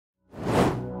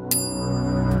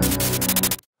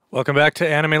Welcome back to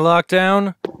Anime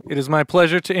Lockdown. It is my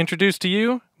pleasure to introduce to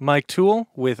you Mike Toole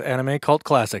with Anime Cult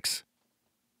Classics.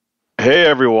 Hey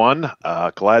everyone,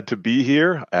 glad to be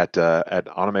here at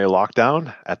Anime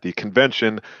Lockdown at the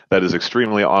convention that is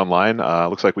extremely online.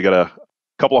 Looks like we got a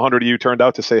couple of hundred of you turned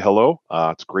out to say hello.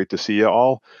 It's great to see you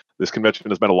all. This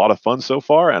convention has been a lot of fun so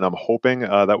far, and I'm hoping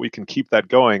that we can keep that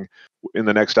going in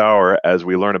the next hour as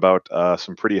we learn about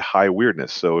some pretty high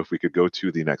weirdness. So if we could go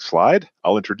to the next slide,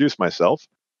 I'll introduce myself.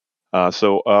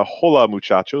 Hola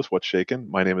muchachos, what's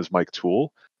shaking? My name is Mike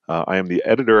Toole. I am the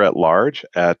editor-at-large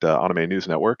at Anime News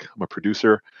Network. I'm a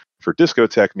producer for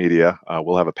Discotheque Media.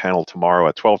 We'll have a panel tomorrow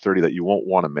at 12:30 that you won't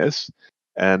want to miss.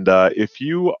 And if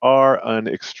you are an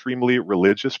extremely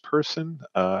religious person,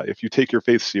 if you take your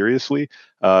faith seriously,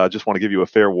 just want to give you a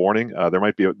fair warning.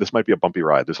 This might be a bumpy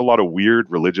ride. There's a lot of weird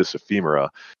religious ephemera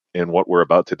in what we're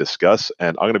about to discuss,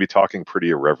 and I'm going to be talking pretty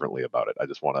irreverently about it. I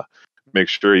just want to make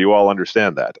sure you all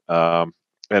understand that.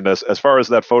 And as far as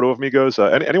that photo of me goes,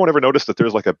 anyone ever noticed that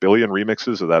there's like a billion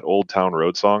remixes of that Old Town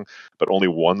Road song, but only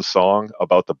one song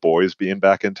about the boys being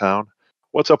back in town?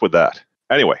 What's up with that?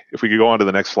 Anyway, if we could go on to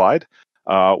the next slide,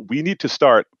 we need to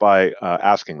start by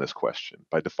asking this question,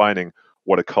 by defining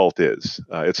what a cult is.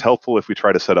 It's helpful if we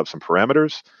try to set up some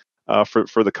parameters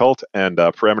for the cult, and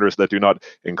parameters that do not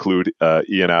include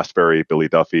Ian Astbury, Billy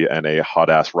Duffy, and a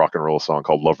hot-ass rock and roll song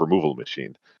called Love Removal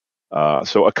Machine.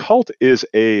 So a cult is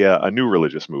a new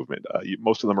religious movement.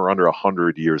 Most of them are under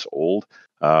 100 years old,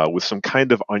 with some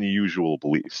kind of unusual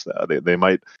beliefs. They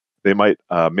might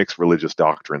mix religious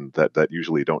doctrine that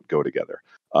usually don't go together.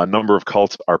 A number of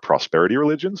cults are prosperity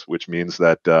religions, which means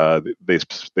that they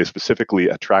specifically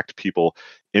attract people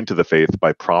into the faith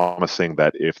by promising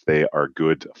that if they are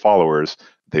good followers,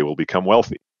 they will become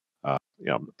wealthy.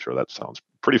 I'm sure that sounds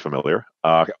pretty familiar.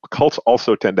 Cults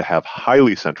also tend to have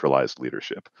highly centralized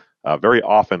leadership, very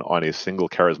often on a single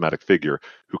charismatic figure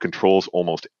who controls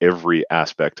almost every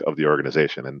aspect of the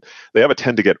organization, and they have a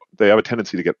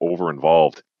tendency to get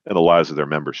over-involved in the lives of their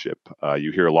membership.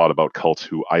 You hear a lot about cults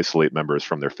who isolate members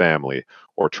from their family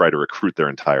or try to recruit their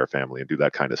entire family and do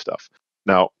that kind of stuff.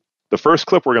 Now, the first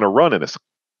clip we're going to run in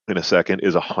a second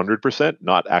is 100%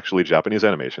 not actually Japanese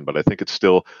animation, but I think it's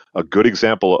still a good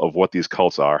example of what these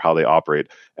cults are, how they operate,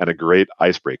 and a great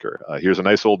icebreaker. Here's a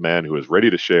nice old man who is ready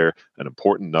to share an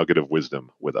important nugget of wisdom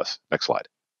with us. Next slide.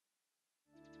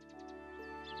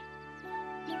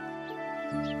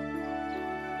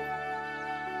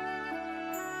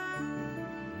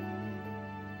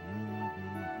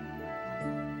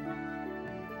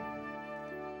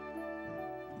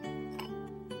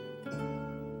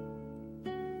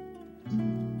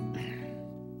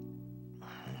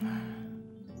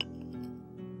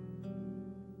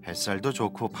 햇살도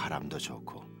좋고 바람도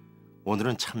좋고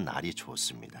오늘은 참 날이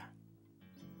좋습니다.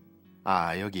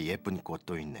 아, 여기 예쁜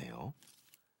꽃도 있네요.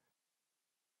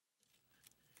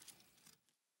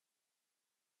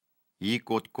 이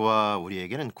꽃과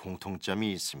우리에게는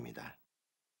공통점이 있습니다.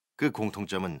 그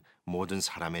공통점은 모든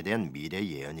사람에 대한 미래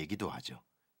예언이기도 하죠.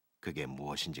 그게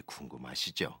무엇인지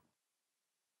궁금하시죠?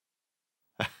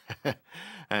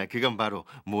 그건 바로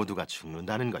모두가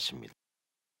죽는다는 것입니다.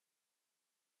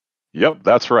 Yep,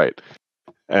 that's right.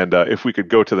 And if we could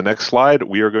go to the next slide,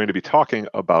 we are going to be talking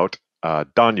about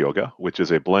Dan Yoga, which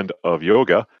is a blend of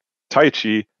yoga, Tai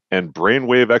Chi, and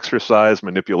brainwave exercise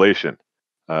manipulation.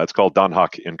 It's called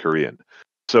Danhak in Korean.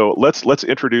 So let's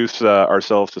introduce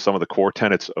ourselves to some of the core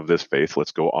tenets of this faith.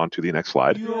 Let's go on to the next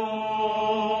slide. You're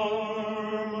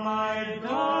my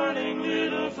darling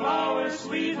little flower,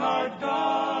 sweetheart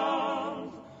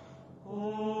dove.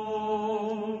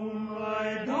 Oh,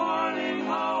 my darling,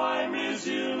 how I miss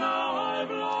you now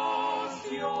I've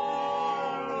lost your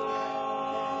love.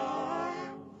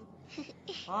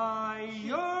 I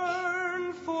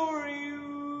yearn for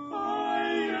you.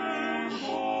 I yearn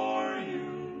for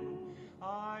you.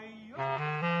 I yearn.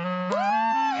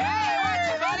 Hey, what's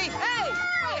it, buddy? Hey,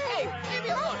 leave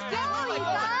me alone.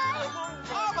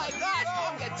 Oh my gosh,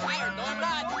 I'm getting tired. No, I'm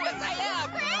not. Yes, I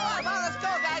am. Come on, let's go,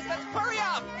 guys. Let's hurry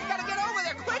up. We gotta get over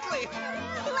there quickly.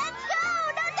 Let's go!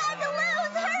 No time to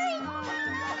lose! Hurry!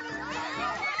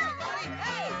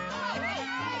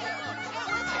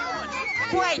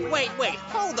 Wait.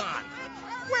 Hold on.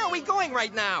 Where are we going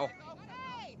right now?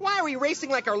 Why are we racing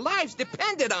like our lives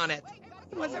depended on it?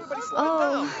 Why's everybody slowing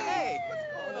down? Hey,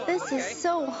 what's going on? This is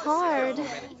so hard.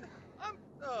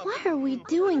 Why are we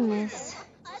doing this?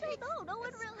 I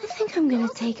think I'm gonna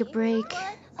take a break.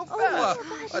 I'm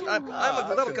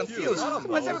a little confused.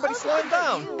 Why's everybody slowing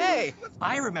down? Hey,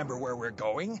 I remember where we're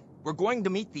going. We're going to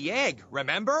meet the egg,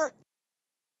 remember?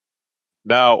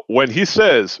 Now, when he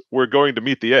says we're going to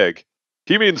meet the egg,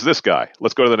 he means this guy.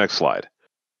 Let's go to the next slide.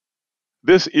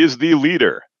 This is the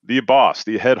leader, the boss,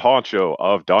 the head honcho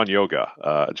of Dan Yoga,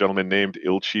 a gentleman named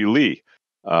Ilchi Lee.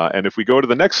 And if we go to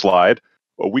the next slide,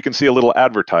 we can see a little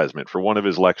advertisement for one of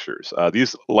his lectures.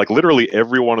 These, like literally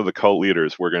every one of the cult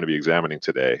leaders we're going to be examining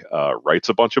today, writes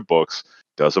a bunch of books,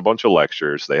 does a bunch of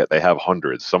lectures. They have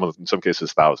hundreds, in some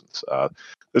cases thousands.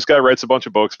 This guy writes a bunch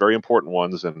of books, very important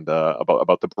ones, and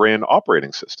about the brain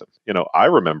operating system. You know, I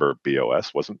remember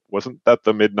BOS. Wasn't that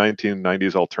the mid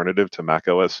 1990s alternative to Mac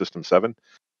OS System 7?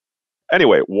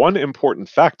 Anyway, one important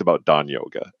fact about Dan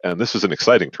Yoga, and this is an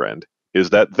exciting trend, is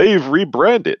that they've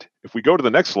rebranded. If we go to the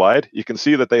next slide, you can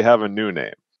see that they have a new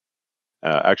name.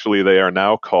 Actually, they are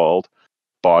now called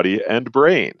Body and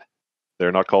Brain.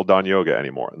 They're not called Dan Yoga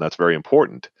anymore, and that's very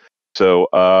important. So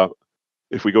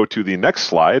if we go to the next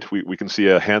slide, we can see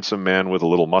a handsome man with a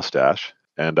little mustache.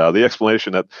 And the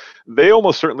explanation that they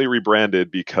almost certainly rebranded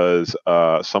because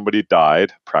somebody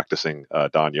died practicing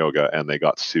Dan Yoga and they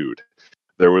got sued.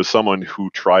 There was someone who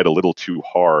tried a little too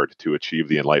hard to achieve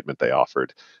the enlightenment they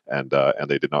offered, and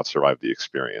they did not survive the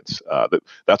experience.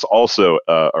 That's also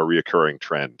a reoccurring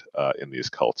trend in these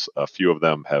cults. A few of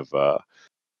them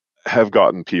have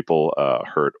gotten people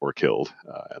hurt or killed,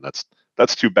 and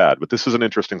that's too bad. But this is an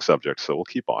interesting subject, so we'll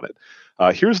keep on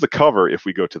it. Here's the cover. If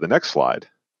we go to the next slide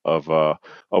of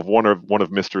one of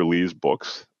Mr. Lee's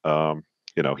books,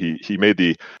 you know, he made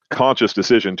the conscious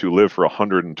decision to live for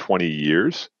 120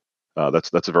 years.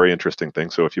 That's a very interesting thing.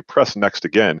 So if you press next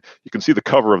again, you can see the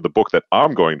cover of the book that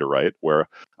I'm going to write, where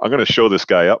I'm going to show this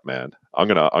guy up, man. I'm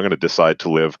gonna decide to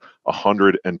live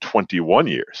 121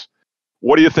 years.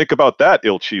 What do you think about that,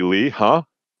 Ilchi Lee? Huh?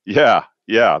 Yeah,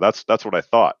 that's what I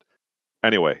thought.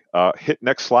 Anyway, hit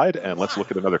next slide and let's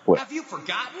look at another clip. Have you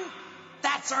forgotten?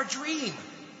 That's our dream.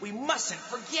 We mustn't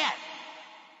forget.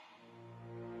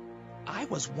 I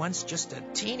was once just a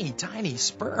teeny tiny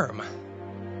sperm.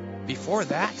 Before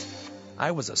that,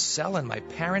 I was a cell in my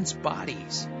parents'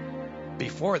 bodies.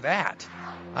 Before that,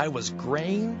 I was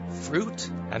grain, fruit,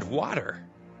 and water.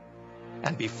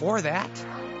 And before that,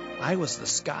 I was the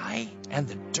sky and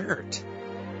the dirt.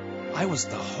 I was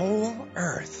the whole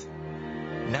earth.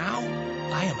 Now,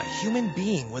 I am a human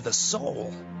being with a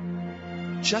soul.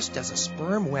 Just as a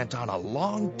sperm went on a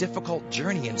long, difficult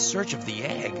journey in search of the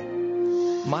egg,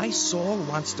 my soul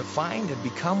wants to find and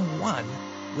become one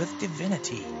with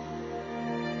divinity.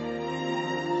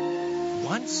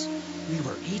 Once, we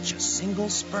were each a single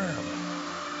sperm.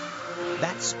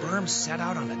 That sperm set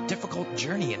out on a difficult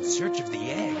journey in search of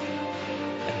the egg.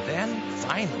 And then,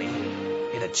 finally,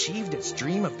 it achieved its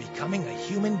dream of becoming a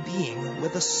human being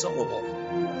with a soul.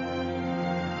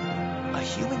 A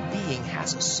human being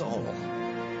has a soul.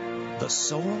 The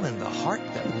soul in the heart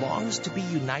that longs to be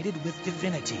united with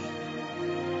divinity.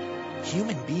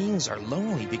 Human beings are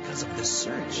lonely because of this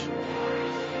search.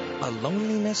 A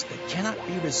loneliness that cannot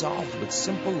be resolved with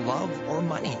simple love or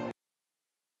money.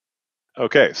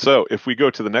 Okay, so if we go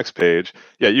to the next page,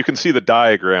 yeah, you can see the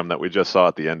diagram that we just saw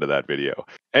at the end of that video.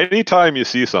 Anytime you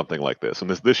see something like this, and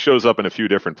this shows up in a few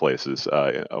different places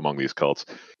among these cults,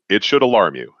 it should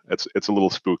alarm you. It's a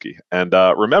little spooky. And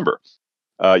remember,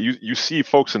 you see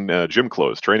folks in gym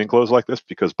clothes, training clothes like this,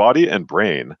 because Body and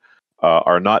Brain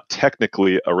are not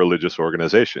technically a religious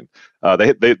organization.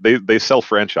 They sell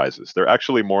franchises. They're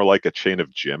actually more like a chain of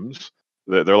gyms.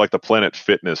 They're like the Planet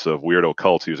Fitness of weirdo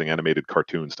cults using animated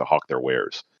cartoons to hawk their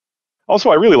wares.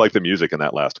 Also, I really like the music in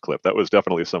that last clip. That was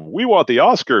definitely some "We Want the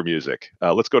Oscar" music.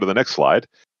 Let's go to the next slide,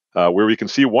 where we can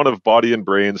see one of Body and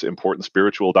Brain's important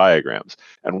spiritual diagrams.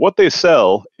 And what they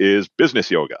sell is business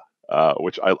yoga,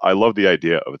 which I love the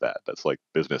idea of that. That's like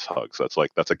business hugs.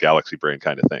 That's a galaxy brain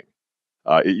kind of thing.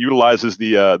 It utilizes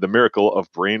the miracle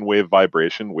of brainwave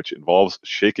vibration, which involves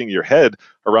shaking your head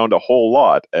around a whole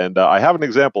lot. And I have an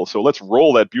example, so let's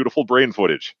roll that beautiful brain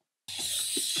footage.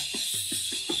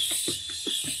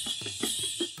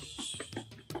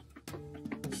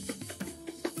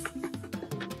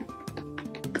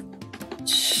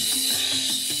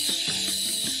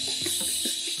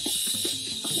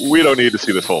 We don't need to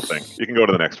see this whole thing. You can go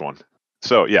to the next one.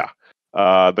 So yeah.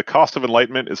 The cost of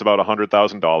enlightenment is about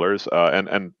 $100,000,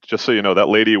 and just so you know, that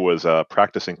lady was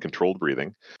practicing controlled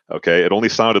breathing. Okay, it only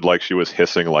sounded like she was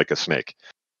hissing like a snake.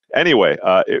 Anyway,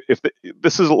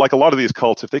 this is like a lot of these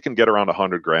cults. If they can get around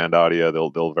 $100,000 out of you,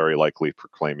 they'll very likely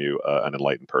proclaim you an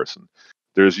enlightened person.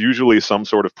 There's usually some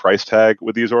sort of price tag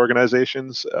with these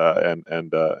organizations, and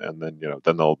then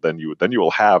you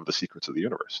will have the secrets of the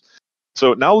universe.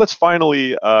 So now let's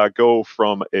finally go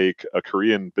from a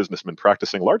Korean businessman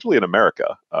practicing largely in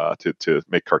America to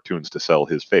make cartoons to sell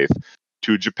his faith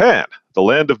to Japan, the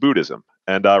land of Buddhism.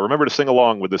 And remember to sing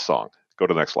along with this song. Go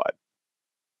to the next slide.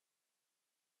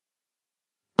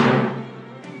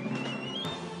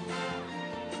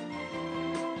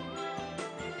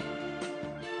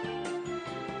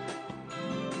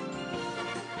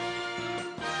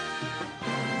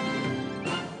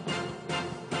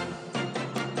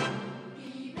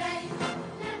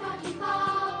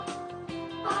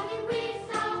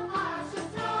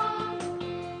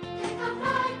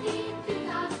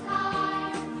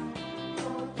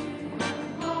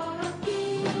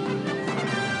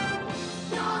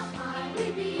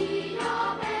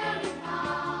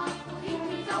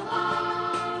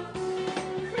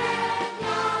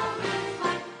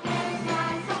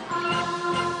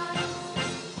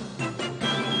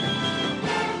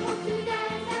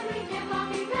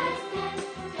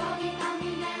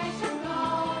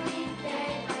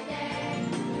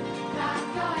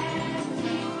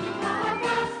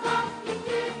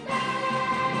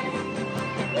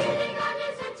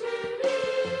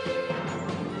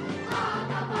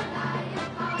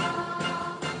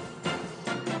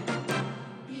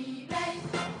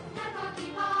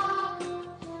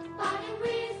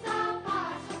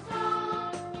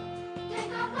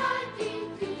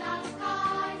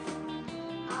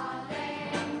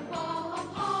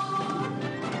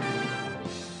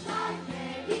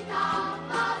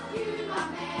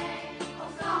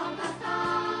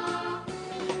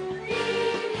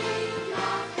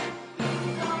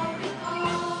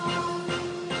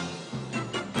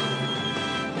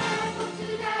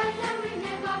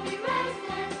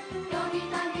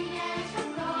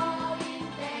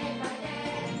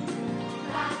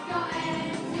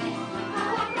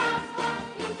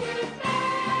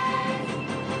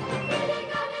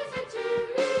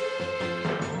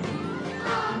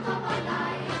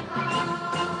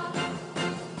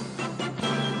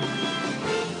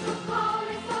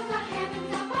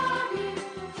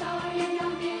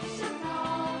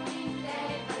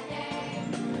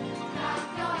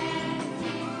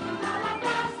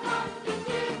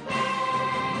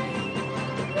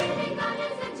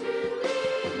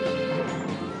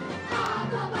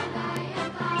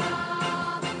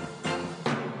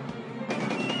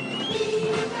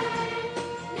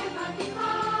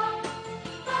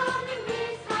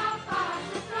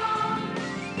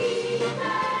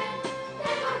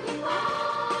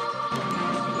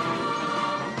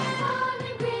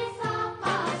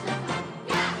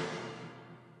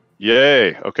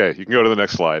 Yay! Okay, you can go to the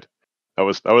next slide. That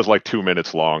was like 2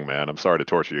 minutes long, man. I'm sorry to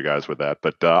torture you guys with that,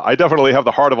 but I definitely have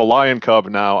the heart of a lion cub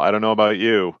now. I don't know about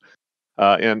you.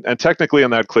 And technically, in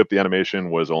that clip, the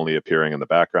animation was only appearing in the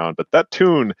background, but that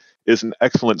tune is an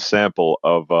excellent sample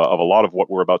of a lot of what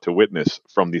we're about to witness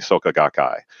from the Sokka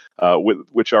Gakkai,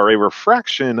 which are a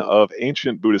refraction of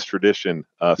ancient Buddhist tradition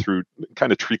through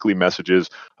kind of treacly messages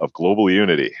of global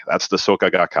unity. That's the Sokka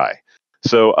Gakkai.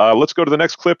 So let's go to the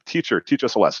next clip. Teacher, teach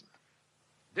us a lesson.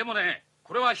 でもね、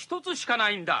これは一つしかな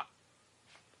いんだ。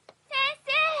先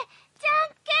生、じゃん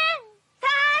けん。賛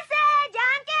成、じゃん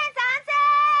けん賛成。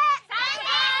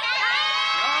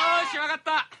よーし、わかっ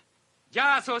た。じ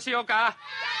ゃあそうしようか。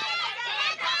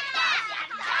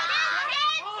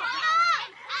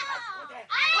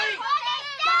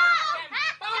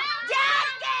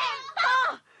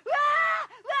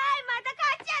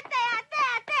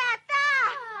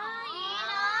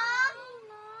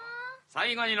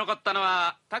最後に残ったの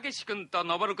はたけし君と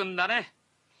のぼる君だね。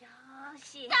よー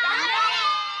し。じゃん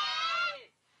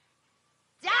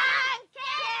け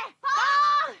んぽん。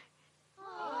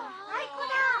あいこ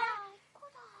だ。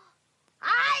あ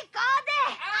いこで。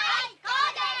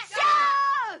しょ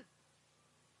う。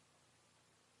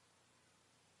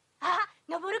あ、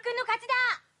のぼる君の勝ちだ。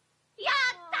やっ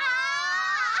たー。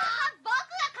僕が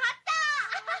勝った。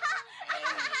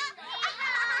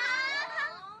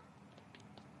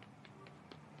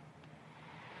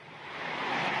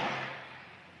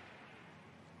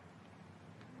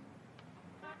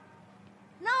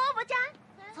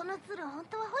その鶴本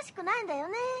当は欲しくないんだよ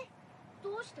ね。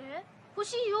どうして？欲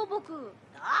しいよ僕。だっ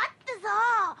て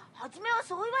さ、初めは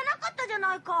そう言わなかったじゃ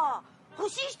ないか。欲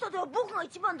しい人では僕が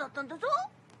一番だったんだぞ。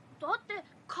だって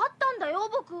勝ったんだよ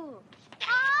僕。あ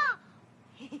あ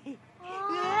ひどい。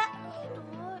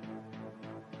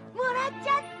もらっち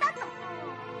ゃったと。わ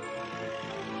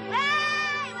ー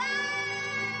いわ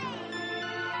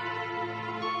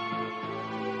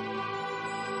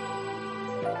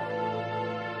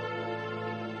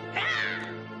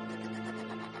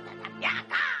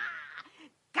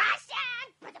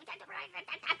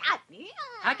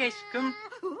たけし君、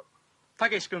た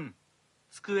けし君、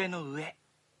机の上。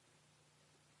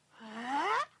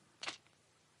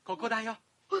ここだよ。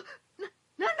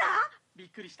なんだ？び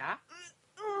っくりした？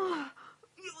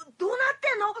どうなっ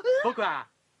てんの？僕は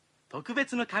特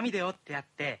別の紙で折ってあっ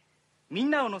て、みん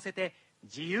なを乗せて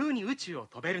自由に宇宙を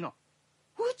飛べるの。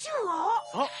宇宙を？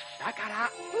そう、だから。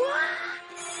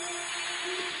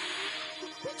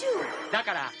宇宙？だ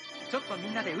からちょっとみ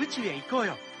んなで宇宙へ行こう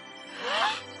よ。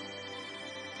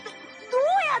どう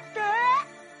やって？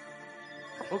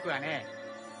僕はね、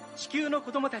地球の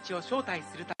子供たちを招待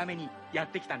するためにやっ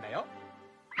てきたんだよ。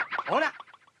ほら。うわ、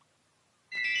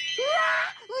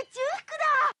宇宙服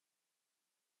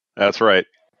だ。 That's right.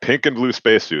 Pink and blue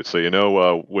spacesuits, so you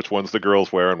know which ones the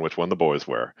girls wear and which one the boys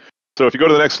wear. So if you go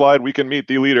to the next slide, we can meet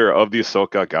the leader of the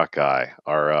Sokka Gakkai,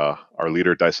 our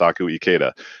leader Daisaku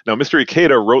Ikeda. Now, Mr.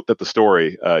 Ikeda wrote that the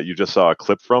story you just saw a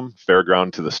clip from,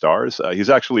 Fairground to the Stars. He's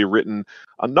actually written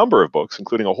a number of books,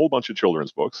 including a whole bunch of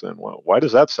children's books. And well, why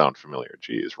does that sound familiar?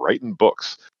 Geez, writing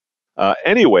books.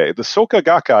 Anyway, the Sokka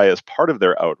Gakkai, as part of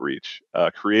their outreach,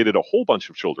 created a whole bunch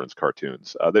of children's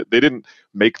cartoons. They didn't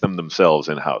make them themselves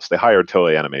in-house. They hired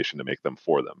Toei Animation to make them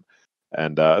for them.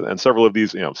 And several of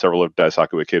these, several of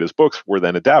Daisaku Ikeda's books were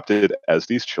then adapted as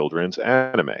these children's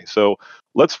anime. So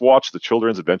let's watch the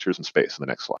children's adventures in space in the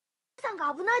next slide. さん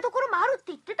が危ないところもあるっ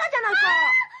て言ってたじゃないか。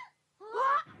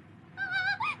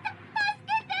助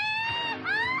けて！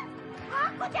あ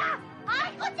っこちゃん、あ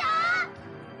っこちゃん。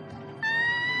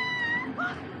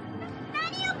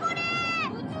何よこれ！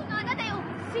宇宙の穴だよ。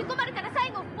吸い込まれたら最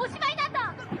後おしまいなん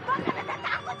だ。バカだった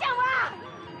あっこちゃんは。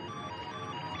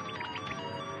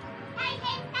大変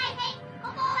大変。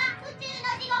ここは宇宙の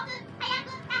地獄。早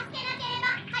く助けなければ。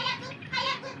早く早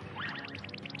く。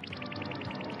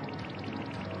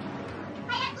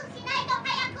早くしないと早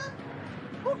く。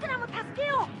僕らも助け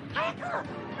よう。早く。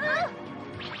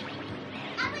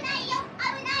危ないよ危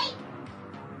ない。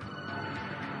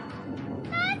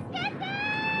助けて。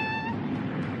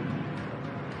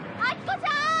あきこちゃ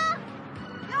ん。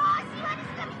よーし岩にす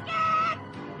がみつけ。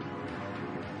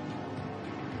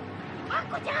あっ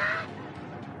こちゃん。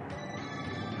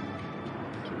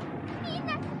みんな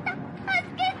助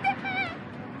けて。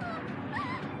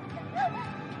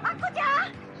あっこちゃ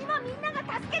ん、今みんなが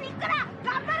助けに行くから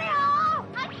頑張れよ。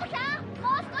あきこちゃん、も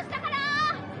う少しだから。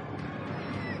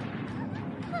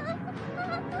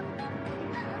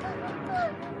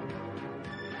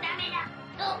ダメだ、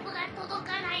ロープが届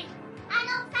かない。あの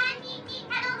3人に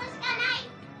頼むしかない。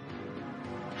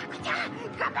あきこちゃん、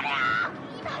頑張れよ。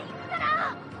今行くから。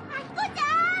あきこちゃ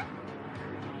ん。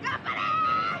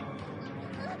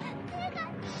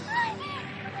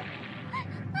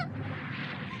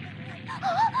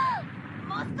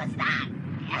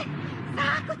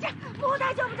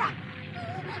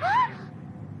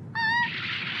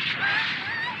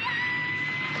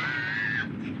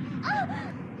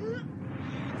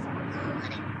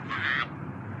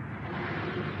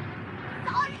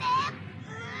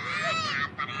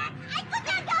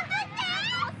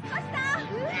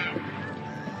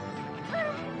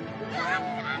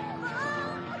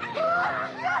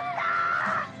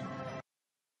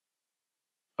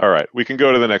we can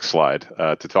go to the next slide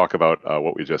to talk about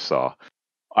what we just saw.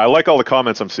 I like all the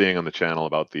comments I'm seeing on the channel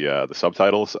about the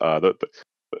subtitles.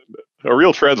 A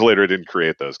real translator didn't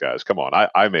create those guys. Come on,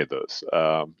 I made those.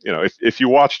 If you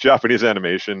watch Japanese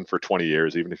animation for 20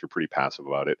 years, even if you're pretty passive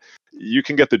about it, you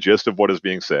can get the gist of what is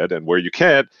being said, and where you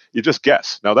can't, you just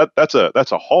guess. Now that's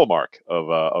a hallmark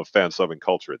of fan subbing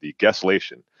culture, the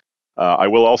guesslation. I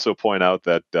will also point out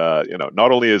that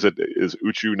not only is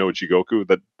Uchu no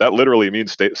Jigoku, that literally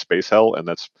means space hell, and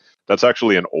that's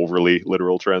actually an overly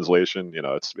literal translation.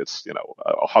 It's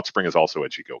a hot spring is also a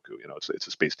Jigoku. It's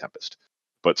a space tempest.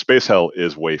 But space hell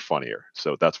is way funnier,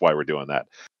 so that's why we're doing that.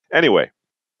 Anyway,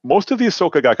 most of these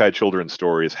Sokka Gakkai children's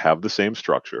stories have the same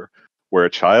structure, where a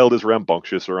child is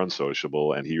rambunctious or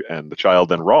unsociable, and the child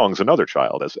then wrongs another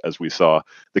child, as we saw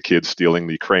the kid stealing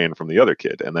the crane from the other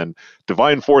kid. And then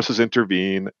divine forces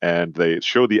intervene, and they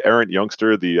show the errant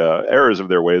youngster the errors of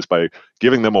their ways by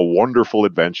giving them a wonderful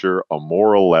adventure, a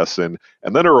moral lesson,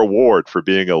 and then a reward for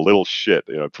being a little shit,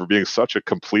 for being such a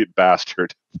complete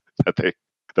bastard that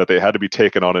they had to be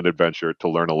taken on an adventure to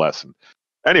learn a lesson.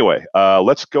 Anyway,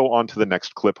 let's go on to the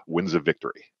next clip, Winds of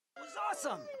Victory. It was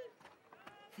awesome!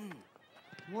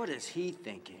 What is he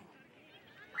thinking?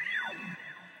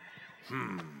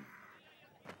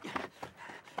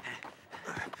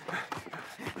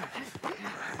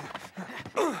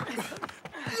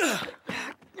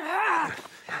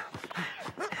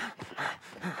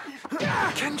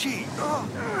 Kenji!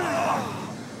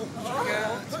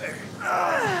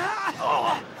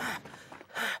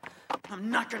 I'm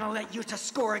not gonna let Yuta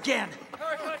score again! Come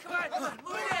on,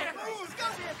 move it!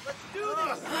 Let's do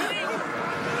this!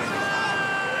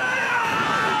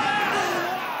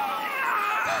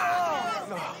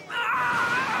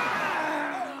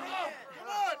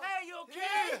 Hey, you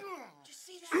okay? Did you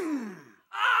see that?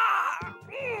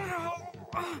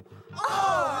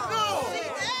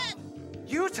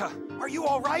 Yuta, are you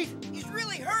all right? He's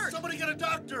really hurt! Somebody get a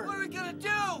doctor! What are we gonna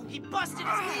do? He busted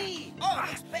his knee! Oh,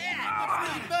 it's bad! It's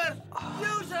really bad!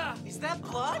 Yuta! Is that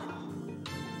blood?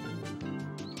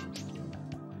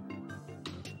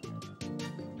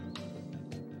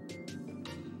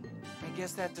 I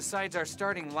guess that decides our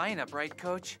starting lineup, right,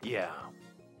 Coach? Yeah.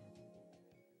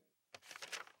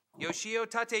 Yoshio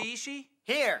Tateishi?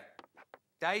 Here!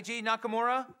 Daiji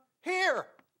Nakamura? Here!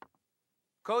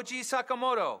 Koji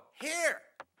Sakamoto? Here!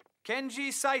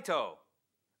 Kenji Saito?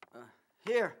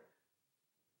 Here.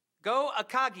 Go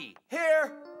Akagi?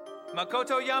 Here!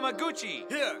 Makoto Yamaguchi?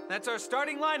 Here! That's our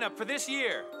starting lineup for this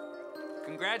year.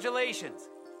 Congratulations.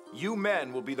 You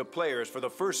men will be the players for the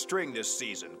first string this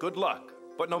season. Good luck.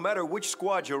 But no matter which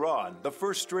squad you're on, the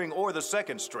first string or the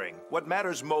second string, what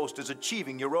matters most is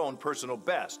achieving your own personal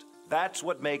best. That's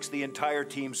what makes the entire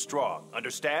team strong.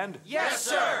 Understand? Yes,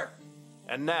 sir!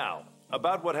 And now,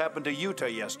 about what happened to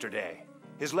Yuta yesterday.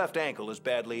 His left ankle is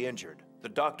badly injured. The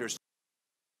doctors...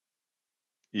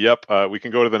 Yep, we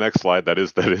can go to the next slide. That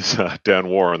is Dan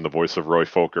Warren, the voice of Roy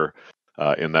Fokker,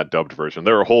 in that dubbed version.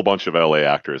 There are a whole bunch of LA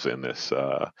actors in this.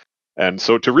 And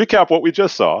so to recap what we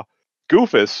just saw,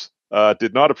 Goofus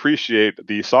did not appreciate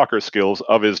the soccer skills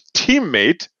of his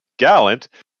teammate, Gallant,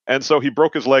 and so he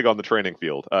broke his leg on the training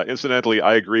field. Incidentally,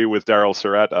 I agree with Daryl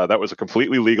Surratt. That was a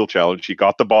completely legal challenge. He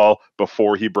got the ball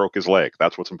before he broke his leg.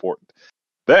 That's what's important.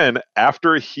 Then,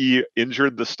 after he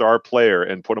injured the star player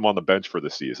and put him on the bench for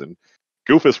the season,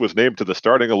 Goofus was named to the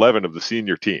starting 11 of the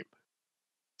senior team.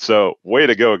 So, way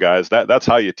to go, guys. That's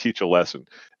how you teach a lesson.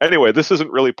 Anyway, this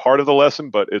isn't really part of the lesson,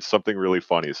 but it's something really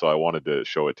funny, so I wanted to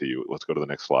show it to you. Let's go to the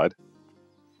next slide.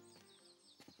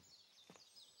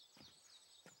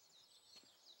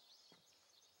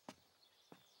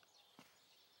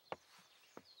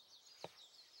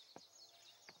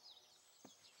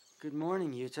 Good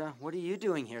morning, Yuta. What are you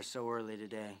doing here so early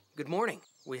today? Good morning.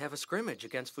 We have a scrimmage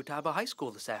against Futaba High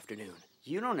School this afternoon.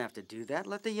 You don't have to do that.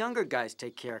 Let the younger guys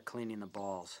take care of cleaning the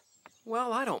balls.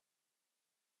 Well, I don't.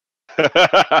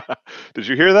 Did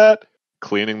you hear that?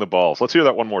 Cleaning the balls. Let's hear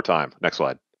that one more time. Next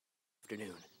slide.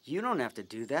 Afternoon. You don't have to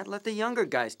do that. Let the younger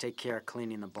guys take care of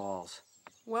cleaning the balls.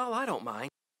 Well, I don't mind.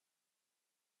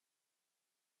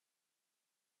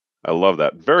 I love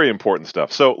that. Very important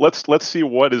stuff. So let's see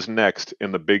what is next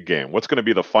in the big game. What's going to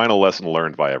be the final lesson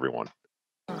learned by everyone?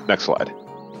 Next slide.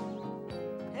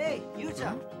 Hey,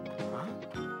 Yuta.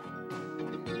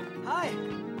 Hi.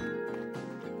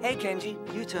 Hey, Kenji.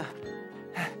 Yuta.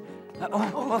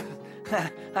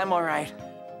 I'm all right.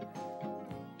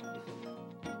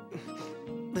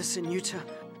 Listen, Yuta.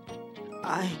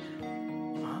 I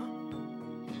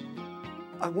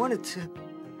wanted to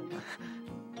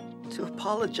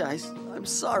apologize. I'm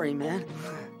sorry, man.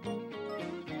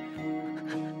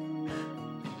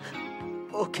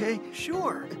 okay?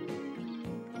 Sure.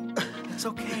 It's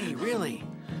okay, really.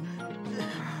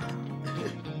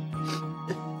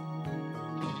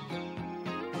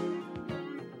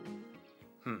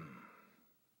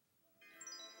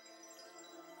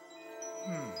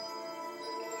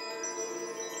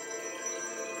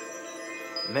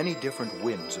 Many different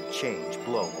winds of change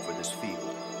blow over this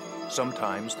field.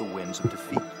 Sometimes the winds of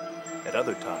defeat, at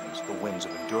other times the winds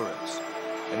of endurance,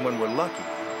 and when we're lucky,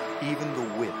 even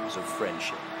the winds of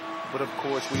friendship. But of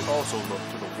course, we also look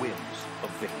to the winds of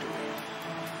victory.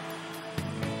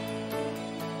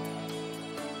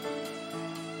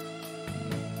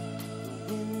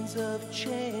 The winds of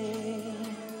change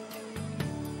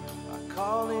are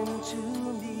calling to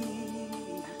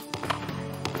me,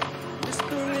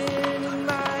 whispering in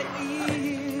my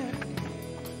ear,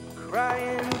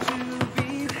 crying to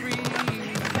be free.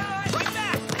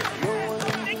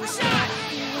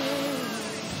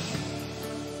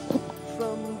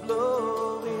 From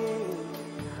blowing,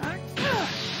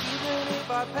 even if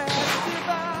I pass you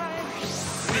by,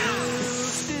 we'll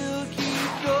still keep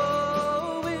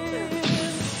going.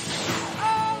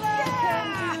 All I can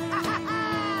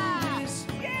do is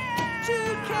to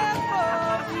care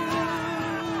for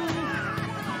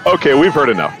you. Okay, we've heard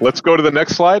enough. Let's go to the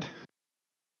next slide.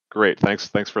 Great, thanks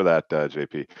for that,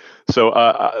 JP.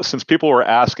 So since people were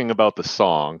asking about the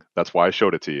song, that's why I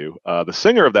showed it to you. The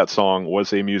singer of that song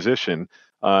was a musician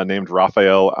named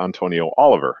Raphael Antonio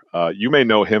Oliver. You may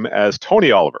know him as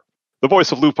Tony Oliver, the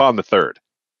voice of Lupin III.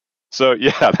 So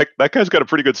yeah, that guy's got a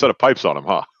pretty good set of pipes on him,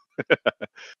 huh?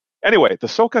 Anyway, the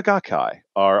Sokka Gakkai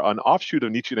are an offshoot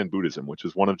of Nichiren Buddhism, which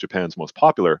is one of Japan's most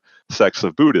popular sects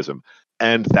of Buddhism.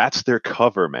 And that's their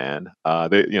cover, man.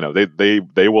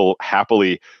 They will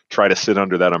happily try to sit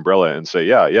under that umbrella and say,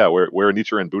 yeah, we're a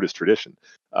Nichiren Buddhist tradition.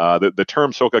 The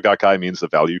term Sokka Gakkai means the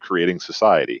value-creating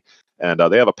society. And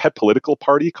they have a pet political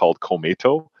party called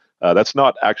Komeito. That's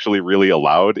not actually really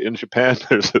allowed in Japan.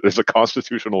 There's a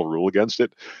constitutional rule against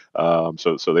it.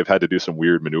 So they've had to do some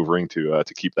weird maneuvering to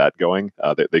keep that going.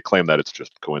 They claim that it's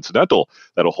just coincidental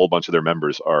that a whole bunch of their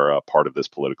members are part of this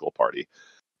political party.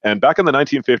 And back in the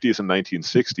 1950s and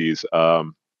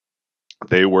 1960s,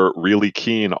 they were really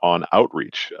keen on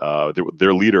outreach.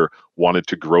 Their leader wanted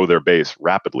to grow their base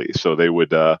rapidly, so they would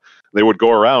go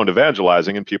around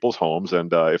evangelizing in people's homes,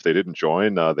 and if they didn't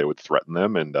join, they would threaten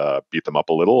them and beat them up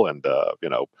a little, and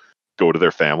go to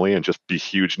their family and just be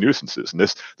huge nuisances. And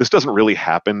this doesn't really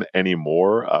happen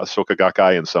anymore. Sokka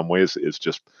Gakkai in some ways is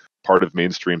just part of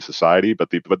mainstream society,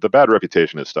 but the bad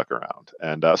reputation has stuck around.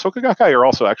 And Sokka Gakkai are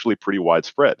also actually pretty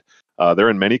widespread. They're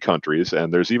in many countries,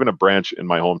 and there's even a branch in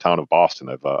my hometown of Boston.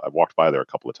 I've walked by there a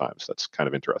couple of times. That's kind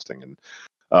of interesting. And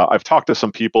I've talked to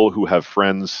some people who have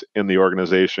friends in the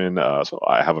organization. So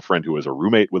I have a friend who was a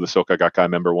roommate with a Sokka Gakkai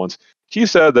member once. He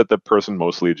said that the person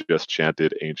mostly just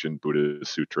chanted ancient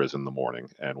Buddhist sutras in the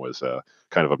morning and was a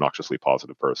kind of obnoxiously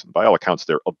positive person. By all accounts,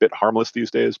 they're a bit harmless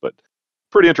these days, but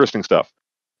pretty interesting stuff.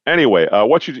 Anyway,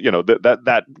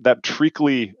 that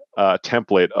treacly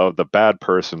template of the bad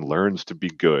person learns to be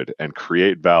good and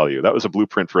create value. That was a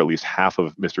blueprint for at least half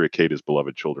of Mr. Ikeda's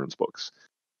beloved children's books.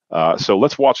 So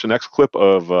let's watch the next clip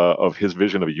of his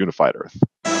vision of a unified Earth.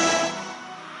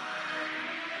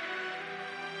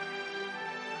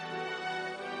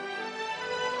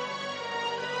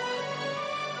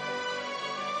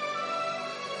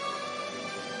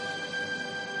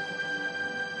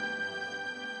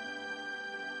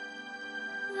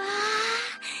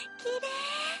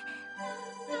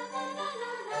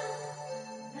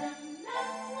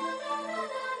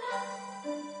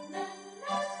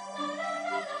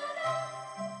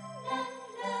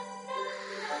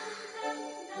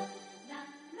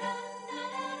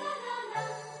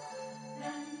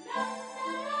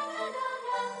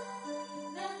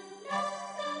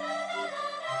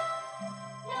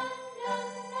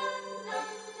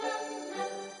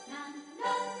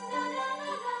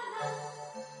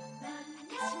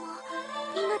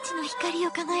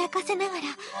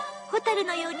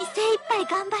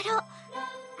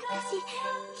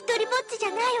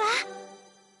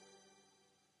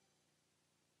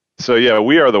 So yeah,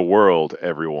 we are the world,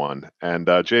 everyone. And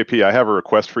JP, I have a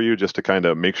request for you just to kind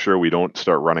of make sure we don't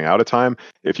start running out of time.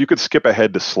 If you could skip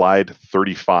ahead to slide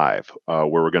 35, where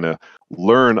we're going to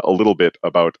learn a little bit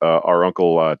about our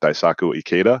uncle Daisaku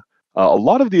Ikeda. A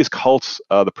lot of these cults,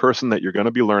 the person that you're going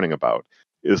to be learning about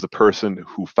is the person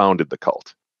who founded the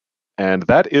cult. And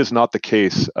that is not the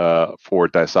case for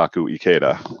Daisaku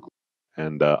Ikeda.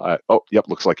 And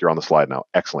looks like you're on the slide now.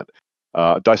 Excellent.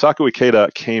 Daisaku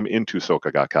Ikeda came into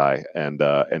Sokka Gakkai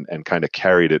and kind of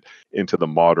carried it into the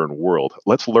modern world.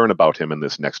 Let's learn about him in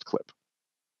this next clip.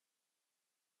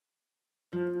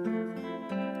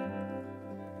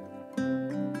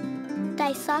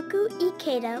 Daisaku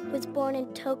Ikeda was born in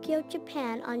Tokyo,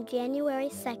 Japan on January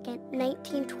 2,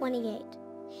 1928.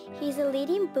 He's a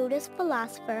leading Buddhist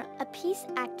philosopher, a peace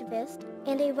activist,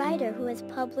 and a writer who has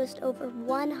published over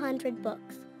 100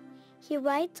 books. He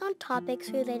writes on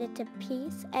topics related to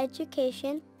peace,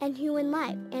 education, and human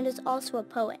life, and is also a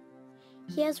poet.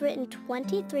 He has written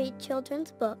 23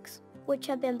 children's books, which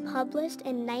have been published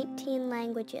in 19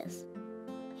 languages.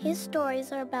 His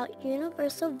stories are about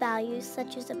universal values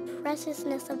such as the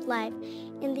preciousness of life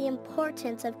and the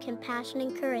importance of compassion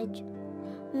and courage.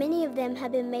 Many of them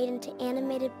have been made into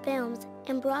animated films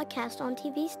and broadcast on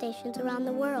TV stations around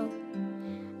the world.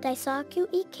 Daisaku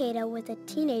Ikeda was a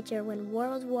teenager when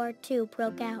World War II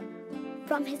broke out.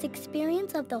 From his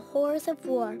experience of the horrors of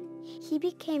war, he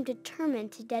became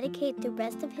determined to dedicate the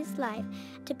rest of his life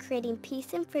to creating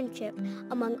peace and friendship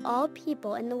among all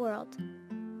people in the world.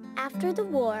 After the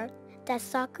war,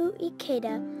 Daisaku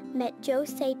Ikeda met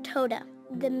Josei Toda,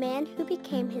 the man who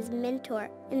became his mentor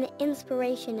and the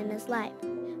inspiration in his life.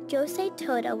 Josei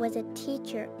Toda was a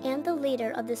teacher and the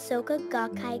leader of the Sokka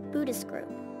Gakkai Buddhist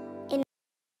group.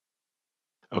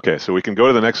 Okay, so we can go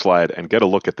to the next slide and get a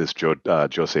look at this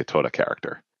Josei Toda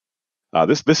character.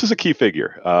 This is a key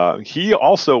figure. He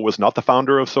also was not the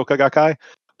founder of Sokka Gakkai,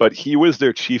 but he was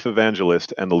their chief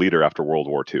evangelist and the leader after World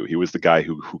War II. He was the guy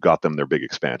who got them their big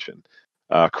expansion.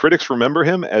 Critics remember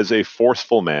him as a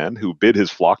forceful man who bid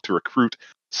his flock to recruit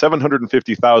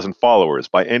 750,000 followers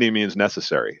by any means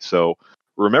necessary. So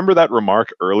remember that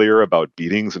remark earlier about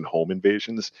beatings and home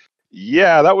invasions?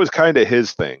 Yeah, that was kind of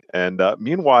his thing. And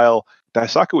meanwhile,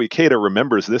 Daisaku Ikeda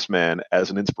remembers this man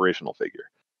as an inspirational figure.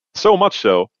 So much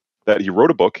so that he wrote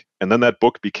a book, and then that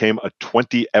book became a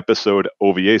 20-episode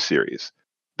OVA series.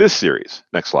 This series,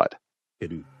 next slide.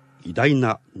 偉大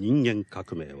な人間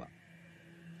革命は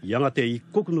やがて一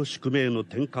国の宿命の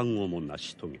転換をも成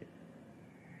し遂げ、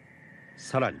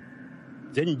さらに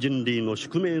全人類の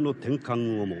宿命の転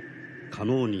換をも可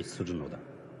能にするのだ。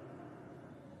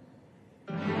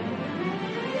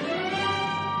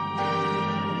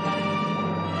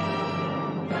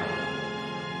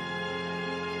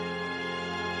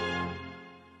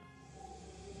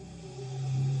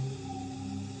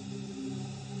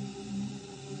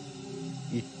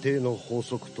一定の法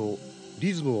則と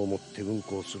リズムを持って運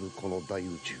行するこの大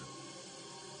宇宙、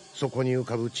そこに浮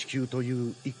かぶ地球と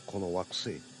いう一個の惑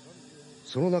星、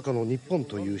その中の日本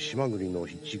という島国の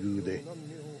一遇で、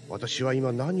私は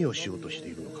今何をしようとして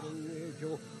いるのか。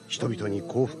人々に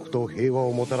幸福と平和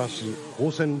をもたらす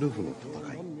光線ルフの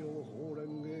戦い、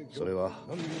それは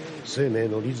生命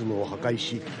のリズムを破壊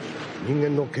し、人間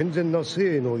の健全な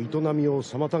生への営みを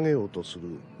妨げようとする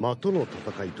魔との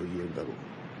戦いと言えるだろう。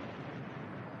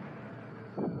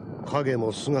影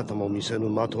も姿も見せぬ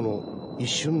的の一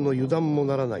瞬の油断も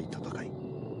ならない戦い。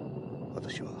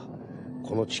私は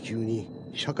この地球に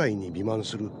社会に美満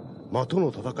する的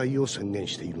の戦いを宣言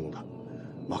しているのだ。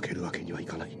負けるわけにはい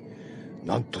かない。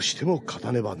何としても勝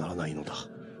たねばならないのだ。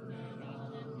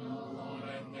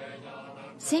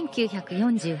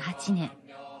1948年、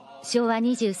昭和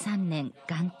23年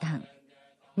元旦、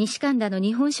西神田の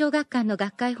日本小学館の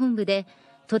学会本部で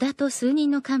戸田と数人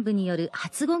の幹部による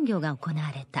発言行が行わ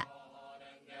れた。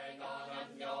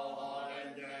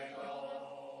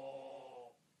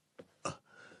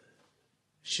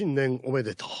新年おめ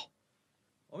でとう。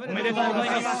おめでとうご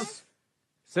ざいます。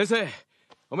先生、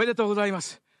おめでとうございま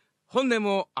す。本年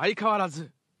も相変わら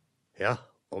ず。いや、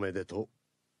おめでとう。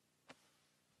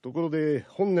ところで、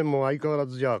本年も相変わら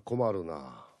ずじゃ困る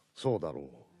な。そうだろ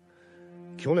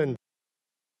う。去年。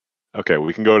Okay,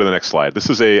 we can go to the next slide. This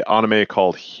is a anime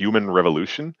called Human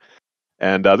Revolution.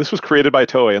 And this was created by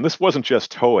Toei. And this wasn't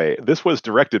just Toei. This was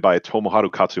directed by Tomoharu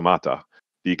Katsumata,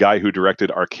 the guy who directed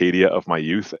Arcadia of My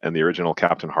Youth and the original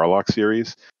Captain Harlock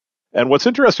series. And what's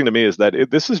interesting to me is that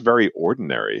this is very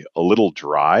ordinary, a little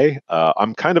dry.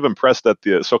 I'm kind of impressed that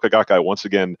the Sokka Gakkai once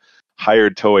again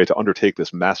hired Toei to undertake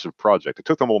this massive project. It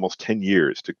took them almost 10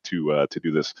 years to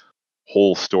do this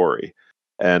whole story.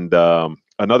 And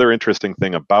another interesting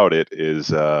thing about it is,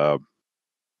 what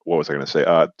was I going to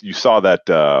say? You saw that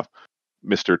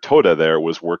Mr. Toda there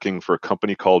was working for a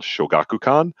company called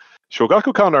Shogakukan.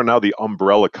 Shogakukan are now the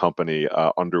umbrella company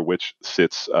under which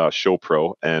sits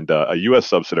ShowPro and a U.S.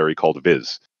 subsidiary called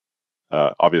Viz.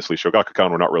 Obviously,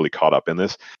 Shogakukan were not really caught up in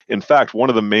this. In fact, one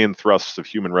of the main thrusts of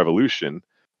Human Revolution,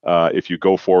 if you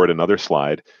go forward another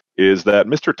slide, is that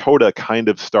Mr. Toda kind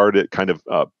of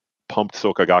pumped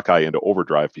Sokka Gakkai into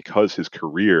overdrive because his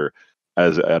career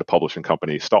at a publishing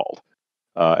company stalled.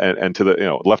 And to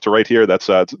the left to right here, that's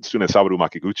Tsune Sabaru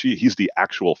Makiguchi. He's the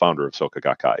actual founder of Sokka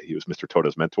Gakkai. He was Mr.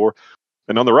 Toda's mentor.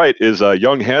 And on the right is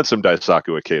young, handsome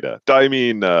Daisaku Ikeda. I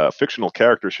mean, fictional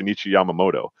character Shinichi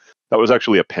Yamamoto. That was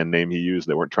actually a pen name he used.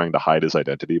 They weren't trying to hide his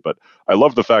identity. But I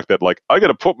love the fact that, like, I got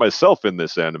to put myself in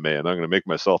this anime, and I'm going to make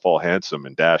myself all handsome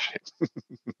and dashing.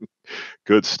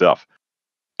 Good stuff.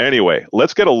 Anyway,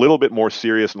 let's get a little bit more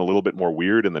serious and a little bit more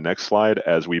weird in the next slide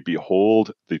as we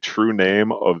behold the true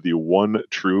name of the one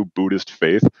true Buddhist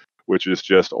faith, which is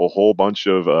just a whole bunch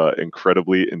of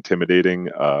incredibly intimidating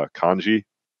kanji.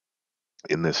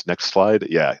 In this next slide,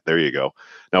 yeah, there you go.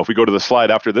 Now, if we go to the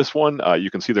slide after this one, you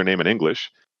can see their name in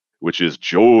English, which is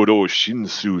Jodo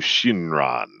Shinshu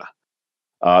Shinran.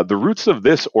 The roots of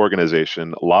this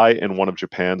organization lie in one of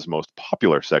Japan's most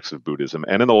popular sects of Buddhism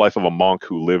and in the life of a monk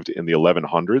who lived in the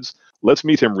 1100s. Let's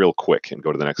meet him real quick and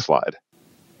go to the next slide.2600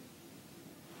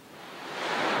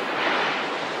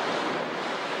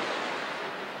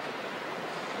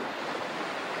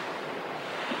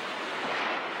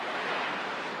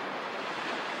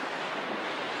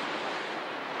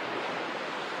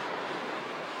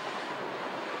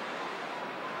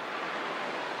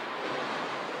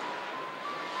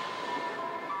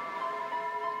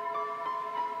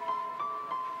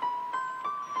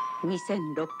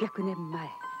年前、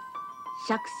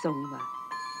釈尊は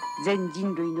全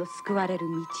人類の救われる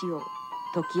道を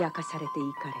解き明かされて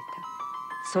いかれた。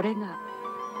それが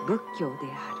仏教で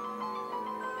ある。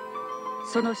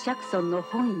その釈尊の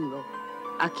本意を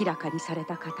明らかにされ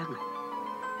た方が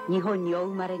日本にお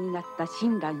生まれになった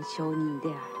親鸞上人で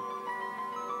ある。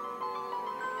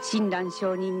親鸞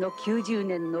上人の90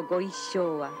年のご一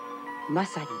生はま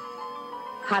さに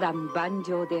波乱万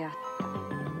丈であった。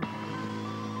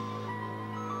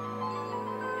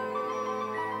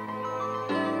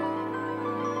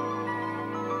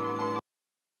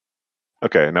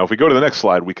Okay, now if we go to the next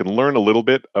slide, we can learn a little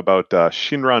bit about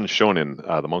Shinran Shonin,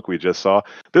 the monk we just saw.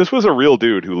 This was a real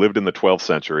dude who lived in the 12th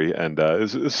century and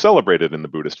is celebrated in the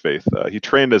Buddhist faith. He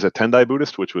trained as a Tendai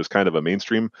Buddhist, which was kind of a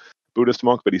mainstream Buddhist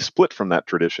monk, but he split from that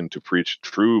tradition to preach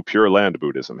true Pure Land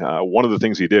Buddhism. One of the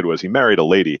things he did was he married a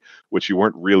lady, which you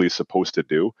weren't really supposed to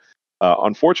do.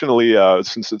 Unfortunately,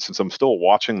 since I'm still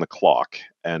watching the clock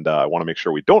and I want to make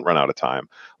sure we don't run out of time,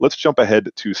 let's jump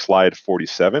ahead to slide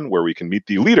 47, where we can meet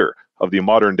the leader of the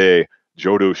modern-day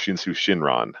Jodo Shinshu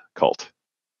Shinran cult.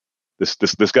 This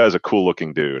guy is a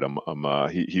cool-looking dude.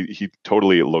 He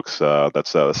totally looks.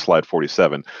 That's slide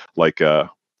 47, like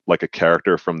a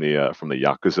character from the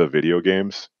Yakuza video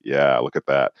games. Yeah, look at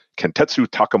that, Kentetsu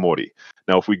Takamori.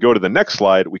 Now, if we go to the next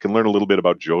slide, we can learn a little bit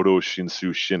about Jodo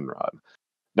Shinshu Shinran.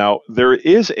 Now, there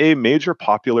is a major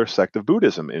popular sect of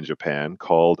Buddhism in Japan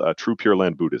called True Pure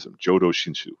Land Buddhism, Jodo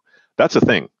Shinshu. That's a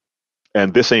thing,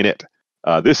 and this ain't it.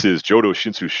 This is Jodo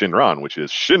Shinshu Shinran, which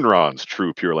is Shinran's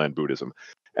True Pure Land Buddhism.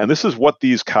 And this is what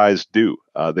these guys do.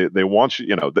 They want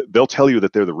you, they'll tell you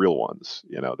that they're the real ones.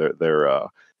 They're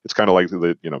it's kind of like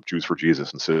the, Jews for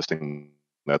Jesus insisting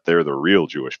that they're the real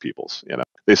Jewish peoples.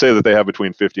 They say that they have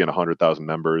between 50 and 100,000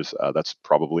 members. That's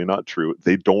probably not true.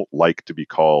 They don't like to be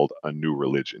called a new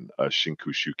religion, a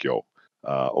shūkyō.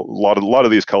 A lot of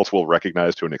these cults will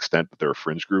recognize to an extent that they're a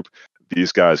fringe group.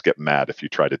 These guys get mad if you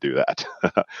try to do that.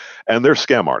 And they're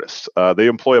scam artists. They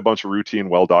employ a bunch of routine,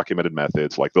 well-documented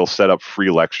methods, like they'll set up free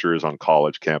lectures on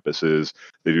college campuses.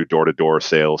 They do door-to-door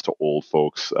sales to old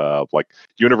folks. Like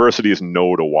universities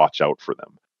know to watch out for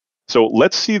them. So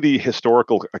let's see the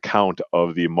historical account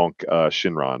of the monk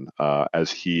Shinran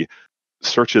as he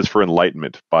searches for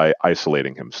enlightenment by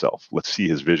isolating himself. Let's see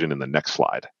his vision in the next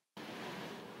slide.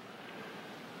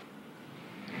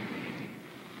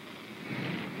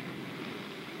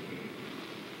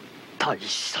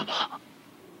 Taisama.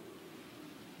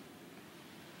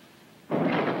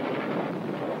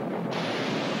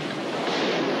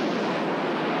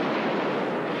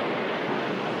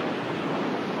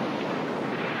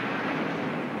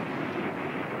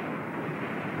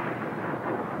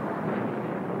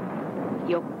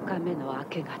 4日目の明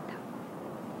け方、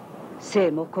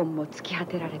生も根も突き果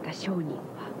てられた商人は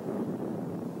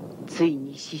つい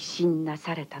に失神な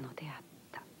されたのであった。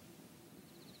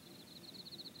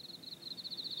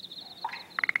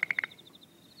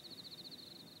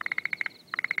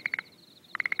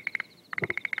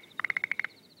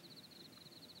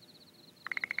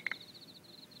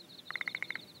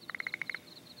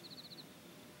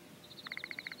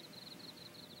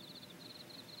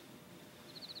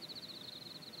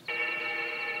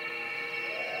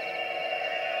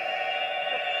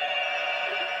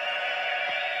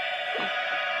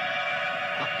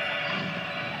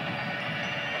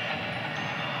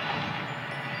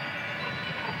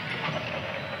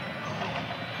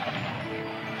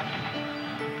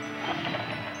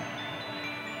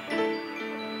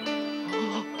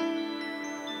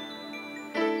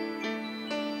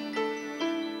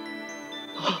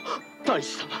大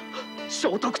師様、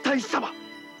聖徳太子様。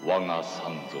我が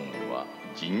三尊は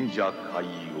神社会を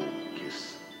消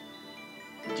す。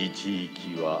自地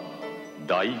域は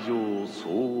大乗相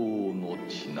応の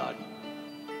地なり。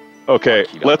Okay,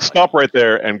 let's stop right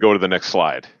there and go to the next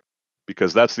slide,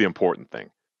 because that's the important thing.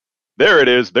 There it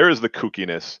is. There is the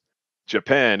kookiness.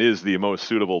 Japan is the most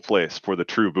suitable place for the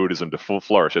true Buddhism to full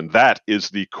flourish, and that is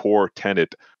the core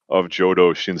tenet of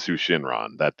Jodo Shinshu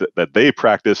Shinran, that they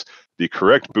practice the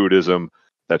correct Buddhism,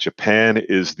 that Japan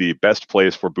is the best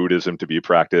place for Buddhism to be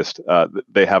practiced.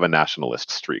 They have a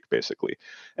nationalist streak, basically.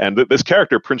 And this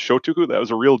character, Prince Shotoku, that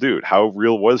was a real dude. How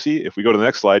real was he? If we go to the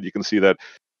next slide, you can see that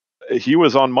he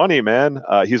was on money, man.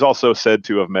 He's also said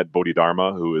to have met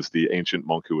Bodhidharma, who is the ancient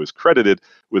monk who is credited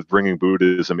with bringing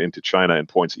Buddhism into China and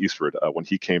points eastward when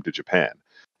he came to Japan.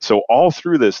 So all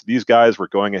through this, these guys were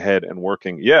going ahead and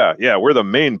working, we're the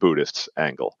main Buddhists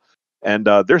angle. And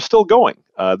they're still going.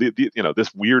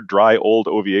 This weird, dry, old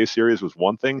OVA series was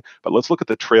one thing, but let's look at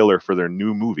the trailer for their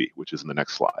new movie, which is in the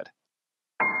next slide.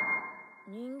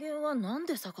 人間はなん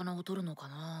で魚を取るのか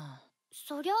な。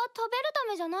そりゃ食べるた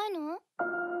めじゃないの？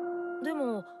で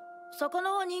も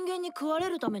魚は人間に食われ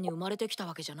るために生まれてきた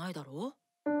わけじゃないだろ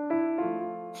う。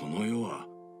この世は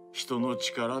人の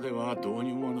力ではどう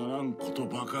にもならんこと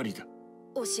ばかりだ。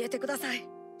教えてください、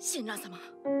親鸞様。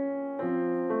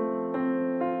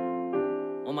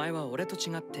お前は俺と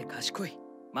違って賢い。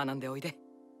学んでおいで。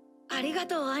ありが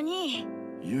とう、兄。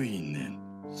結年、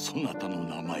そなたの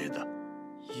名前だ。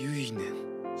結年。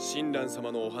親鸞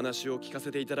様のお話を聞か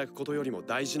せていただくことよりも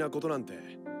大事なことなんて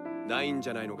ないんじ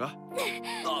ゃないのか。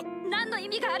何の意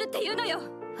味があるっていうのよ。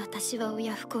私は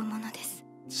親不孝者です。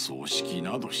葬式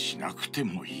などしなくて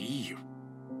もいいよ。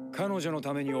彼女の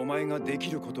ためにお前ができ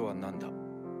ることは何だ。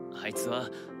あいつは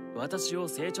私を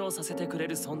成長させてくれ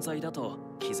る存在だ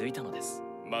と気づいたのです。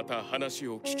また話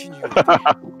を聞きに。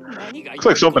 Looks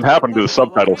like something happened to the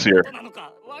subtitles here.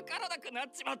 わからなくなっ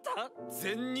ちまった。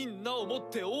善人なをもっ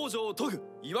て王女を説ぐ。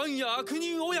言わんや悪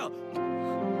人親。教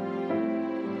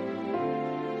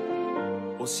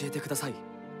えてください。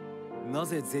な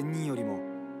ぜ善人よりも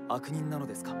悪人なの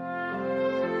ですか。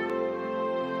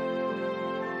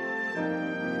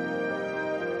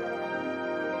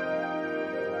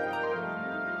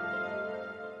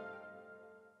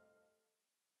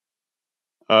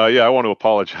I want to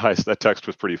apologize. That text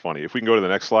was pretty funny. If we can go to the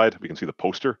next slide, we can see the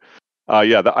poster. I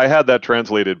had that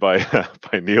translated by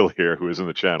by Neil here, who is in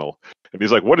the channel. And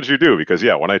he's like, what did you do? Because,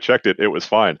 when I checked it, it was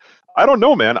fine. I don't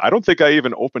know, man. I don't think I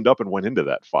even opened up and went into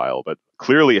that file. But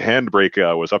clearly, Handbrake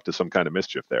was up to some kind of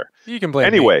mischief there. You can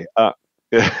blame me.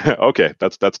 Okay,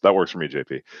 that works for me,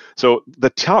 JP. So the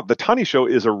Tani Show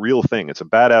is a real thing. It's a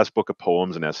badass book of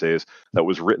poems and essays that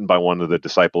was written by one of the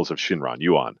disciples of Shinran,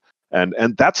 Yuan.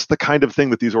 And that's the kind of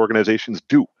thing that these organizations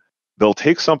do. They'll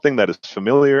take something that is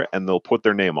familiar and they'll put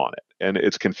their name on it. And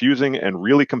it's confusing and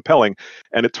really compelling,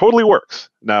 and it totally works.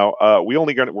 Now, we're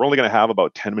only going to have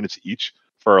about 10 minutes each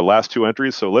for our last two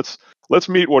entries. So let's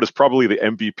meet what is probably the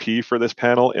MVP for this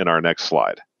panel in our next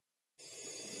slide.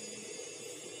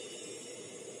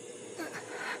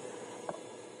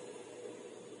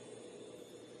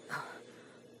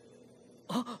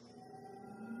 Oh.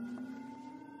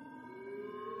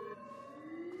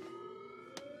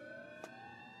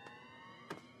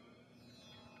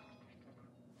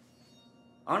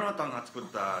 あなたが作っ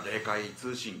た霊界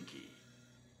通信機、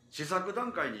試作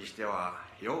段階にしては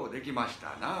ようできまし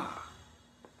たな。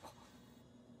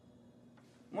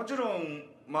もちろん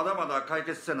まだまだ解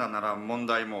決せななら問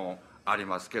題もあり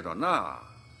ますけどな。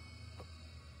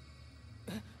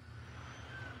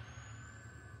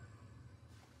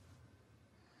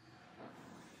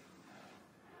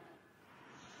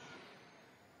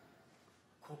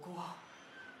ここは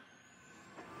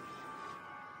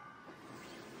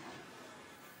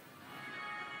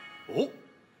お、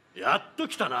やっと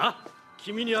来たな。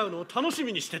君に会うのを楽し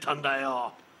みにしてたんだ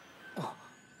よ。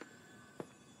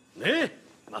ねえ、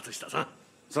松下さん。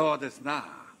そうですな。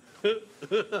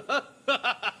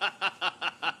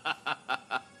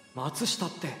松下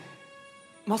って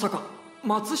まさか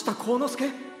松下幸之助？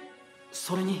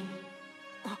それに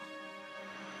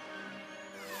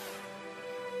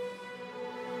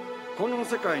この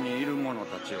世界にいる者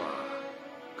たちは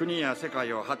国や世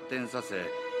界を発展させ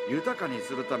豊かに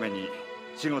するために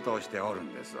仕事をしておる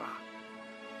んですわ。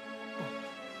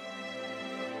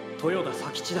豊田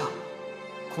佐吉だ。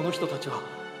この人たちは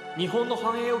日本の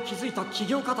繁栄を築いた起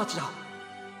業家たちだ。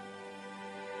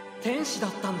天使だ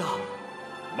ったんだ。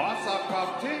まさ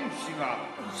か天使が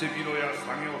背広や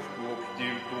作業服を着てい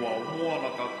るとは思わな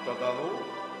かっただろ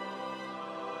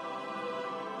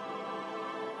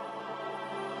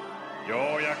う。よ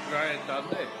うやく会えた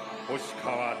ね。星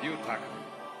川龍太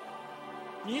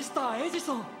君。ミスターエジ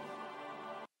ソン。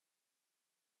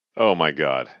 Oh my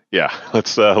God! Yeah,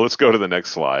 let's go to the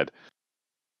next slide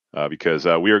because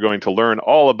we are going to learn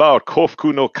all about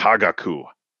Kofuku no Kagaku,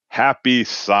 happy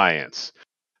science.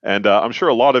 And I'm sure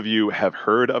a lot of you have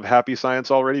heard of Happy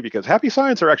Science already because Happy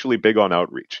Science are actually big on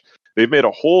outreach. They've made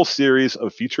a whole series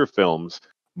of feature films.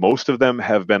 Most of them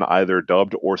have been either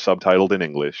dubbed or subtitled in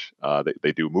English.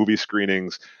 They do movie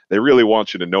screenings. They really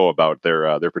want you to know about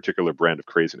their particular brand of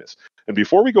craziness. And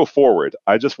before we go forward,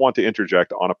 I just want to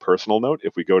interject on a personal note.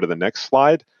 If we go to the next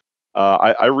slide,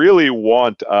 I really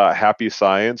want Happy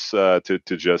Science to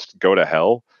just go to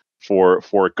hell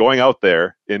for going out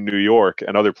there in New York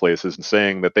and other places and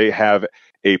saying that they have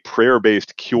a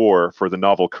prayer-based cure for the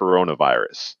novel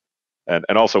coronavirus. And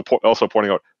also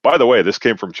pointing out, by the way, this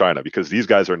came from China because these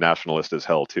guys are nationalist as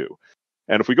hell too.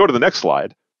 And if we go to the next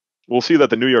slide, we'll see that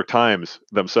the New York Times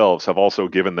themselves have also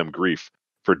given them grief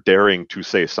for daring to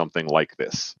say something like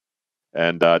this.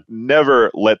 And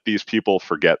never let these people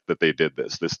forget that they did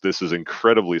this. This is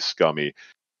incredibly scummy.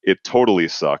 It totally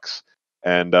sucks.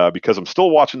 And because I'm still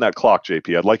watching that clock,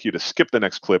 JP, I'd like you to skip the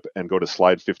next clip and go to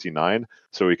slide 59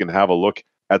 so we can have a look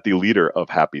at the leader of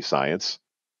Happy Science,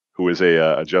 who is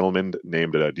a gentleman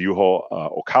named Ryuho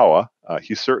Okawa.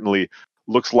 He certainly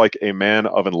looks like a man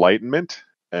of enlightenment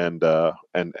and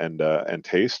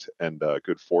taste and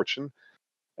good fortune.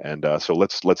 And so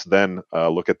let's then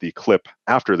look at the clip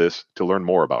after this to learn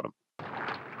more about him.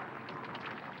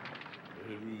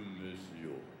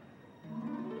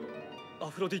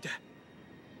 Aphrodite.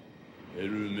 エ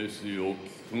ルメスよ、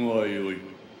聞くがよい。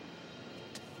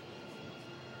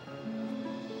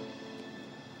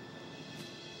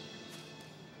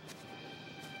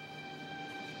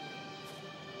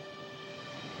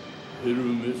エル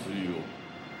メスよ、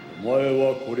お前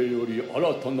はこれより新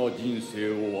たな人生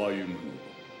を歩む。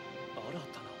新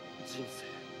たな人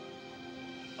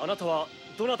生。あなたは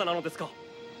どなたなのですか？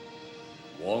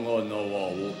我が名は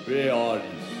オフェアリス。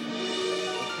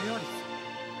オフェアリス。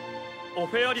オ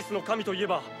フェアリスの神といえ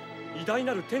ば偉大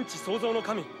なる天地創造の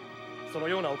神。その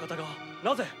ようなお方が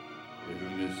なぜ？エル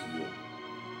メスよ、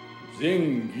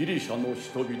全ギリシャの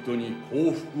人々に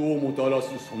幸福をもたらす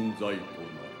存在となる。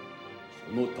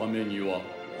そのためには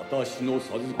私の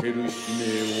授ける使命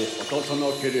を果たさ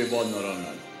なければならな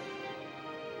い。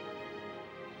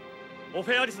オ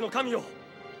フェアリスの神よ、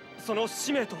その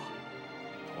使命とは？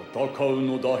戦う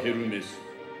のだヘルメス。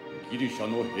ギリシャ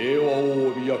の平和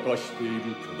を脅かしている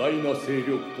巨大な勢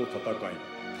力と戦い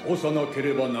倒さなけ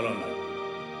ればならない。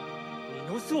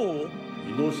ミノス王？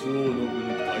ミノス王の軍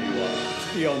隊は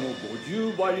スティアの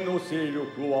50倍の勢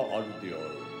力はあるであろう。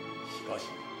しかし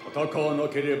戦わな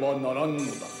ければならんの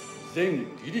だ。全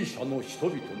ギリシャの人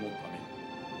々のために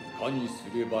いかにす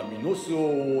ればミノス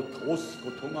王を倒す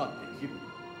ことができる。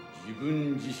自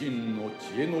分自身の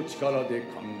知恵の力で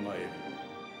考える。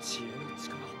知恵の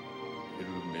力。エル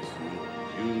メスよ、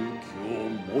勇気を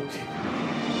持て。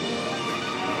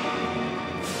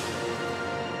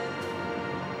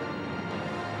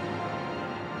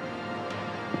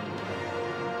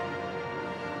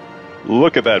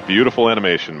Look at that beautiful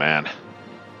animation, man.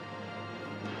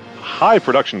 High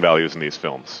production values in these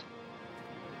films.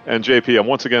 And JP, I'm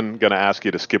once again going to ask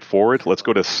you to skip forward. Let's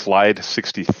go to slide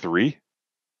 63,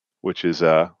 which is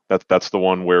that's the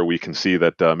one where we can see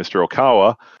that Mr.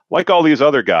 Okawa, like all these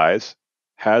other guys,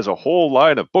 has a whole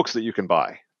line of books that you can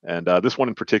buy. And this one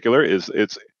in particular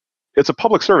it's a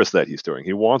public service that he's doing.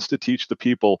 He wants to teach the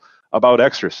people about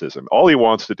exorcism. All he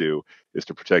wants to do is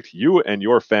to protect you and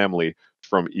your family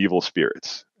from evil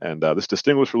spirits. And this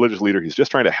distinguished religious leader, he's just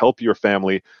trying to help your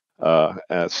family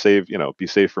be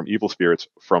safe from evil spirits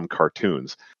from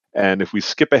cartoons. And if we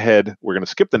skip ahead, we're going to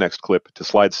skip the next clip to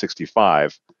slide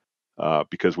 65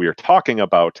 because we are talking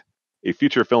about a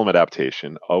feature film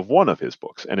adaptation of one of his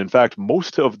books. And in fact,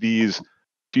 most of these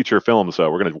feature films,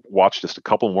 we're going to watch just a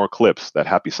couple more clips that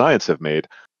Happy Science have made,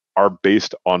 are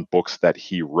based on books that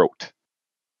he wrote.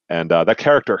 And that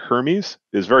character Hermes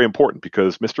is very important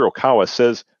because Mr. Okawa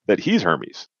says that he's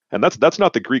Hermes. And that's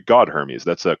not the Greek god Hermes.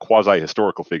 That's a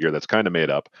quasi-historical figure that's kind of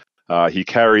made up. He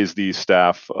carries the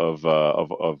staff of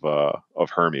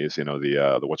Hermes, the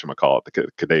whatchamacallit, the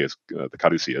Cadeus, the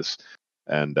Caduceus.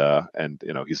 And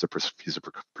he's a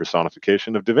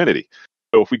personification of divinity.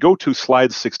 So if we go to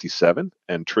slide 67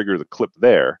 and trigger the clip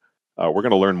there, we're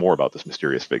going to learn more about this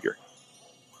mysterious figure.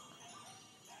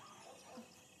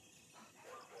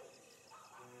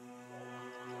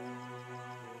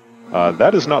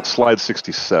 That is not slide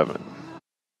 67.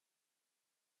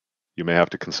 You may have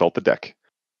to consult the deck.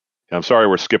 And I'm sorry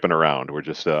we're skipping around. We're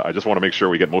just I just want to make sure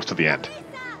we get most of the end.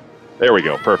 There we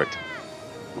go. Perfect.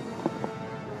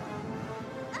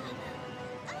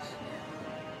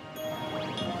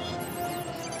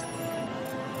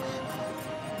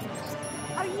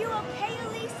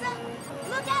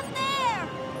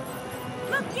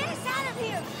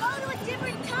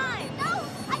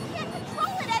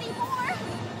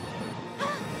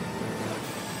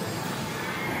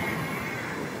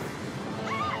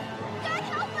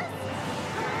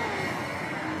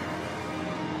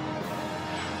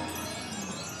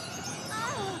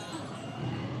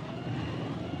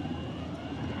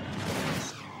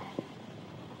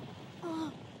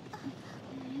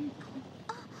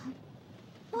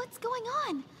 going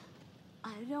on?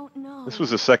 I don't know. This was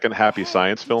the second Happy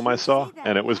Science film I saw,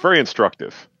 and it was very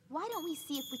instructive. Why don't we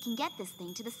see if we can get this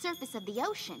thing to the surface of the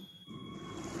ocean?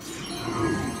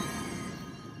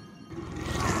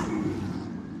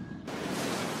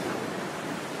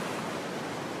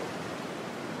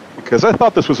 Because I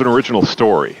thought this was an original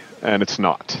story, and it's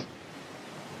not.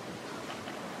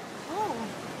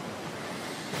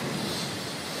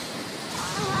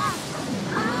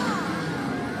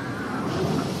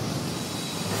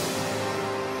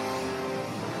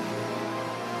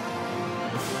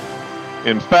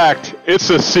 In fact, it's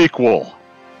a sequel.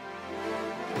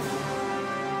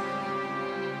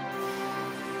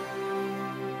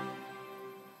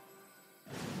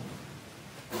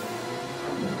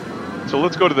 So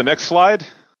let's go to the next slide,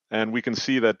 and we can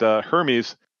see that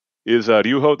Hermes is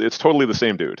Ryuho. It's totally the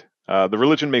same dude. The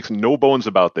religion makes no bones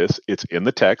about this. It's in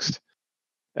the text.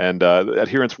 And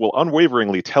adherents will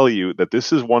unwaveringly tell you that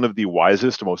this is one of the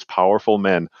wisest, most powerful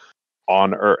men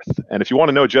on Earth. And if you want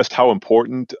to know just how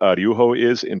important Ryuho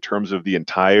is in terms of the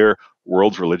entire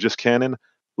world's religious canon,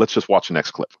 let's just watch the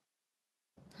next clip.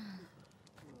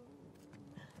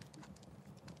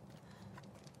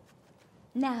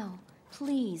 Now,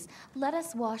 please, let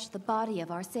us wash the body of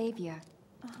our savior.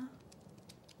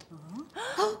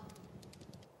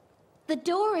 The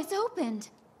door is opened.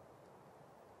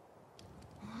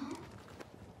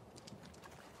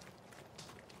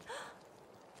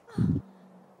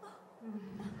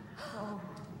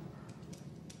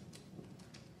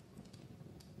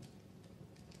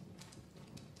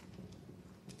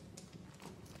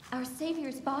 Our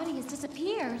savior's body has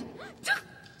disappeared.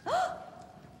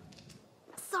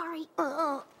 Sorry.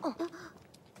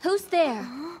 Who's there?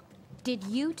 Did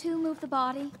you two move the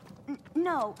body?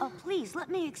 No, please, let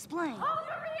me explain.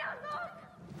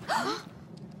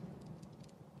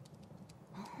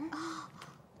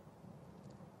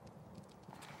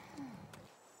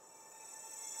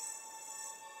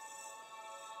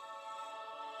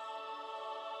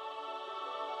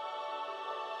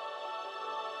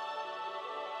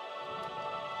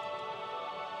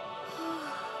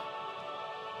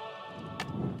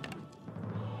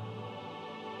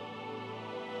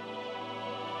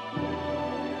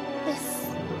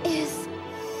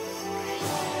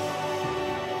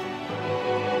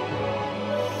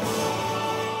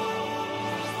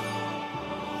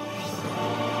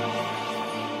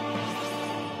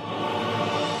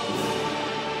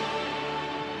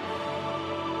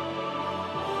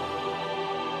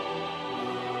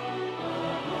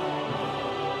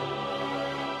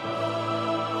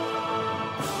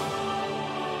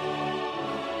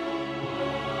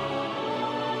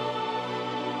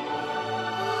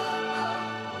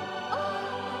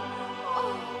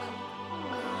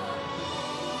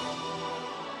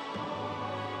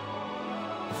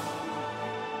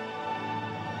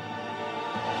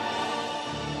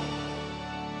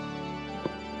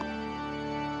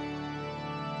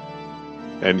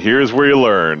 And here's where you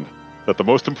learn that the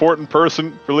most important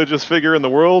religious figure in the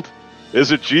world,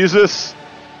 is it Jesus?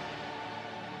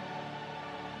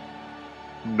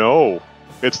 No,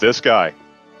 it's this guy.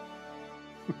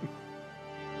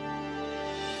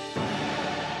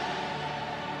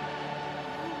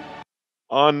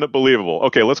 Unbelievable.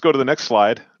 Okay, let's go to the next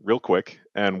slide real quick,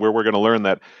 and where we're going to learn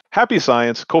that Happy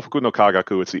Science, Kofuku no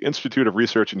Kagaku, it's the Institute of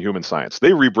Research in Human Science.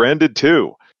 They rebranded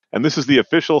too, and this is the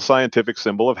official scientific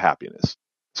symbol of happiness.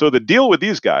 So the deal with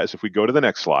these guys, if we go to the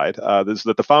next slide, is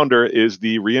that the founder is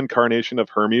the reincarnation of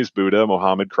Hermes, Buddha,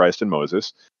 Muhammad, Christ, and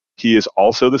Moses. He is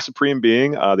also the supreme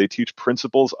being. They teach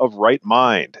principles of right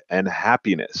mind and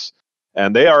happiness.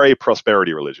 And they are a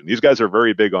prosperity religion. These guys are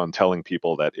very big on telling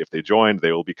people that if they join,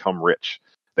 they will become rich.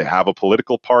 They have a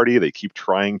political party. They keep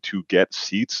trying to get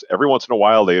seats. Every once in a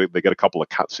while, they get a couple of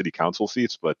city council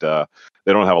seats, but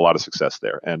they don't have a lot of success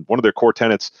there. And one of their core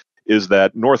tenets is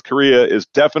that North Korea is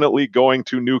definitely going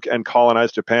to nuke and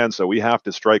colonize Japan, so we have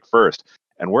to strike first.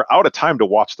 And we're out of time to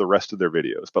watch the rest of their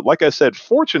videos. But like I said,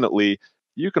 fortunately,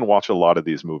 you can watch a lot of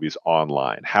these movies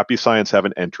online. Happy Science have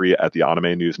an entry at the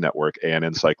Anime News Network and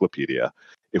Encyclopedia.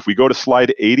 If we go to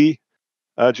slide 80,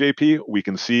 JP, we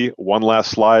can see one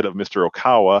last slide of Mr.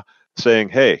 Okawa saying,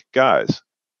 hey, guys,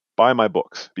 buy my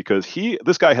books. Because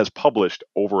this guy has published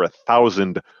over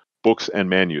 1,000 books and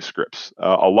manuscripts.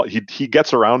 A lot. He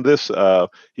gets around this.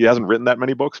 He hasn't written that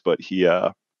many books, but he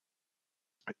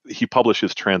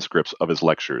publishes transcripts of his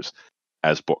lectures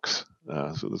as books,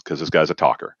 because this guy's a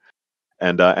talker.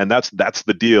 And that's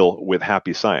the deal with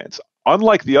Happy Science.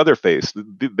 Unlike the other face,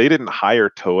 they didn't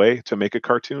hire Toei to make a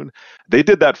cartoon. They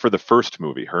did that for the first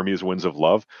movie, Hermes Winds of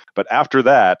Love. But after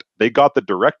that, they got the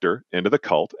director into the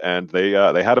cult, and they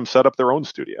had him set up their own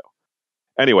studio.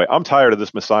 Anyway, I'm tired of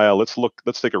this Messiah. Let's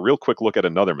take a real quick look at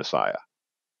another Messiah.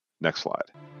 Next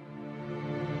slide.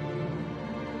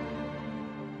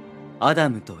 アダ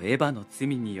ムとエヴァの罪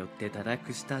によって堕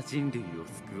落した人類を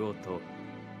救おうと、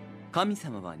神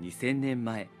様は2000年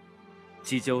前、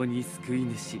地上に救い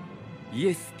主イ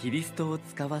エス・キリストを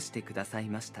使わしてください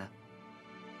ました。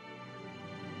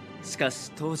しか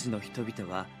し当時の人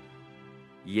々は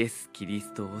イエス・キリ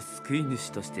ストを救い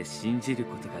主として信じる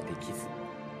ことができず、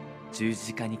十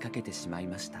字架にかけてしまい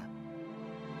ました。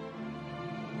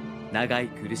長い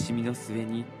苦しみの末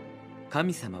に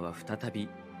神様は再び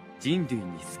人類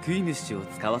に救い主を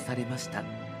使わされました。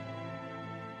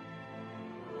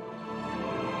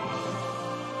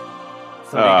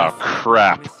Oh,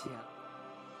 crap.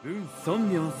 文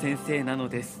尊明先生なの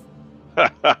です。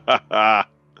I'm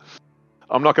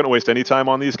not going to waste any time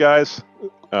on these guys.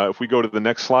 If we go to the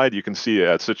next slide, you can see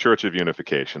it's the Church of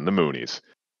Unification, the Moonies.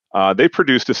 They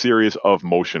produced a series of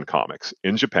motion comics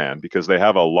in Japan because they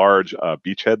have a large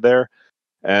beachhead there.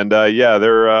 And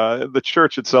the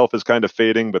church itself is kind of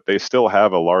fading, but they still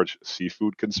have a large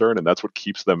seafood concern, and that's what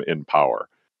keeps them in power.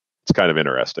 It's kind of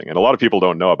interesting, and a lot of people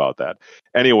don't know about that.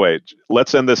 Anyway,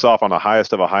 let's end this off on the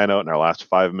highest of a high note in our last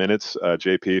 5 minutes.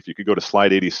 JP, if you could go to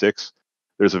slide 86.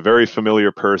 There's a very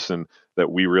familiar person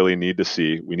that we really need to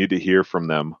see. We need to hear from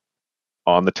them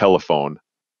on the telephone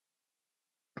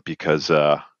because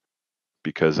they're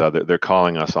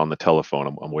calling us on the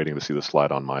telephone. I'm waiting to see the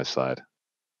slide on my side.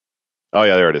 Oh,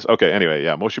 yeah, there it is. Okay, anyway,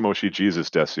 yeah, Moshi Moshi Jesus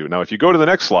Desu. Now, if you go to the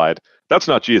next slide, that's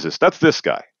not Jesus. That's this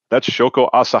guy. That's Shoko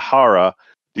Asahara,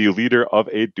 the leader of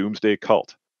a doomsday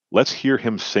cult. Let's hear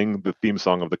him sing the theme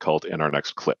song of the cult in our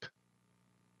next clip. "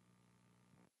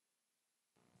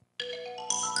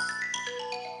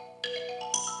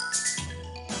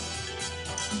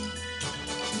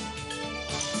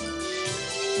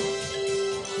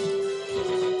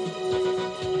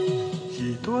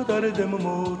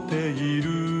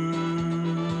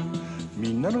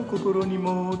みんなの心に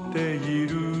持ってい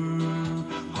る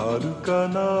遥か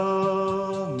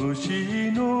な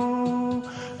虫の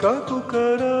過去から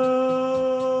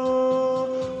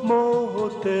持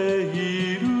って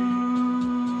いる」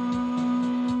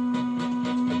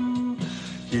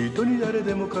「人に誰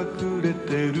でも隠れ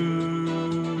てる」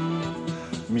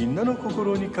「みんなの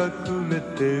心に隠れ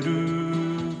てる」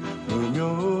「無名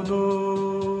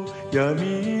の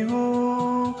闇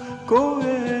を越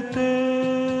えて」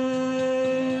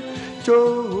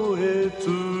超越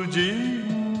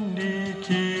人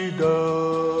力だ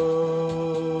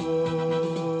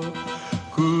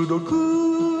功徳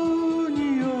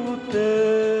によって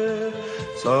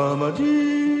サマデ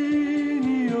ィ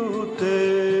によっ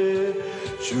て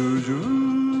主従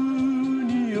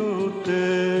によって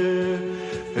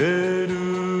得る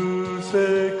世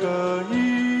界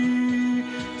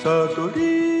悟り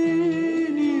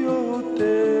によって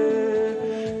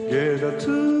下脱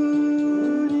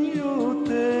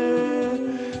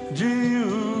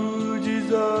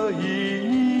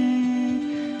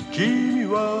君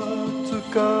は使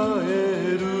え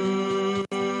る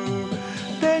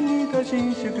天に多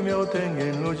神宿命天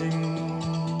元老人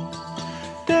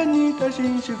天に多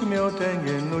神宿命天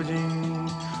元老人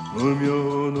無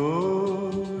名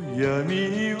の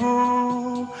闇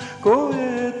を越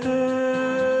えて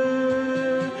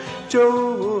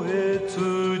超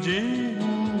越人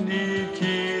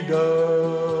力だ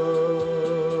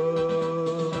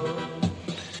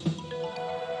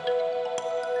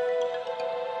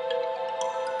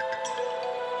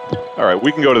All right,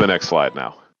 we can go to the next slide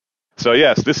now. So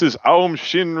yes, this is Aum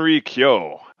Shinri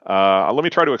Kyo. Let me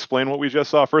try to explain what we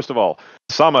just saw. First of all,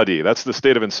 Samadhi, that's the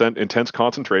state of intense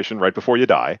concentration right before you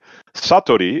die.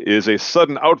 Satori is a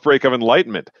sudden outbreak of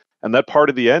enlightenment. And that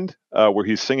part of the end, where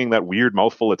he's singing that weird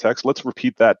mouthful of text, let's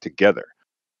repeat that together.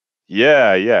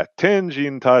 Yeah.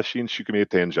 Tenjin tashin shukume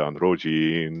tenjan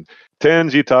rojin.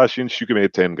 Tenji tashin shukume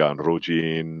tengan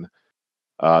rojin.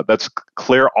 That's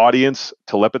clairaudience,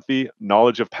 telepathy,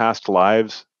 knowledge of past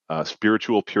lives,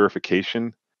 spiritual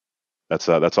purification. That's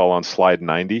all on slide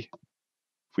 90. If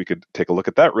we could take a look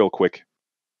at that real quick.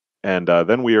 And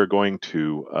then we are going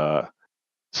to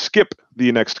skip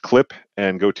the next clip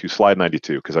and go to slide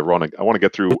 92 because I want to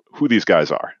get through who these guys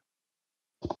are.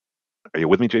 Are you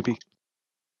with me, JP?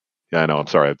 Yeah, I know. I'm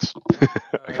sorry. It's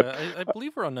I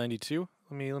believe we're on 92.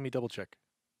 Let me double check.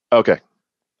 Okay.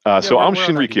 So Aum we're on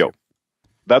Shinri 92. Kyo.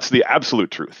 That's the absolute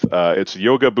truth. It's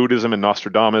yoga, Buddhism, and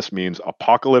Nostradamus means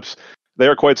apocalypse. They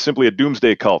are quite simply a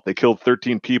doomsday cult. They killed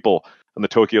 13 people on the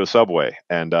Tokyo subway,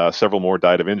 and several more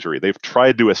died of injury. They've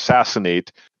tried to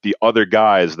assassinate the other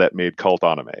guys that made cult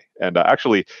anime. And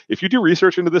actually, if you do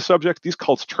research into this subject, these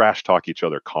cults trash talk each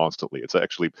other constantly.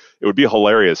 It would be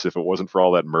hilarious if it wasn't for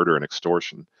all that murder and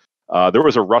extortion. There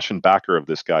was a Russian backer of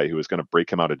this guy who was going to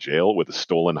break him out of jail with a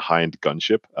stolen Hind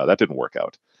gunship. That didn't work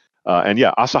out. And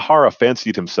yeah, Asahara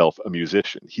fancied himself a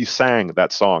musician. He sang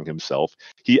that song himself.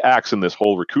 He acts in this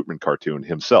whole recruitment cartoon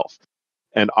himself.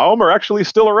 And Aum are actually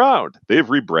still around. They've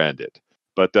rebranded.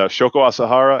 But Shoko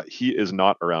Asahara, he is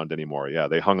not around anymore. Yeah,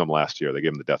 they hung him last year. They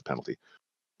gave him the death penalty.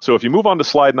 So if you move on to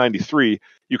slide 93,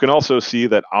 you can also see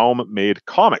that Aum made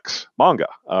comics, manga,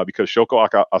 because Shoko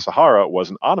Asahara was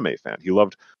an anime fan. He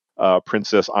loved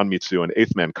Princess Anmitsu and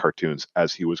Eighth Man cartoons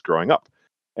as he was growing up.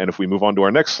 And if we move on to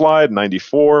our next slide,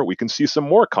 94, we can see some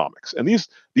more comics. And these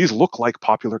look like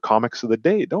popular comics of the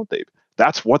day, don't they?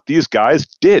 That's what these guys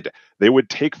did. They would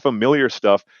take familiar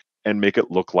stuff and make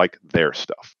it look like their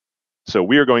stuff. So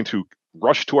we are going to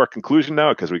rush to our conclusion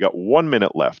now because we got 1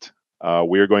 minute left.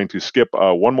 We are going to skip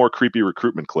one more creepy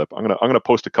recruitment clip. I'm gonna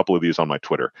post a couple of these on my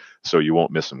Twitter so you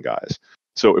won't miss them, guys.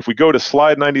 So if we go to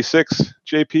slide 96,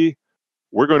 JP,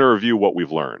 we're going to review what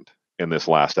we've learned in this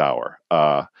last hour.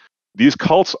 These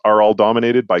cults are all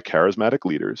dominated by charismatic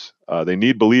leaders. They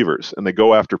need believers, and they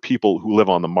go after people who live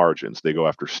on the margins. They go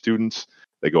after students.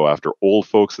 They go after old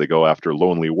folks. They go after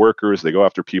lonely workers. They go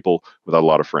after people without a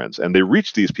lot of friends. And they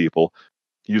reach these people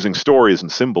using stories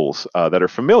and symbols that are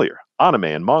familiar, anime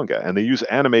and manga. And they use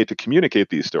anime to communicate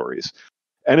these stories.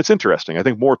 And it's interesting. I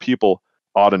think more people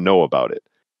ought to know about it.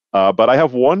 But I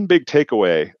have one big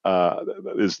takeaway.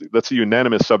 That's a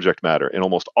unanimous subject matter in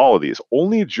almost all of these.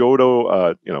 Only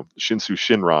Jodo, Shinsu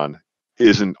Shinran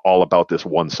isn't all about this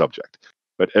one subject.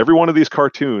 But every one of these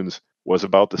cartoons was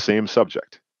about the same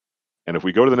subject. And if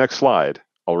we go to the next slide,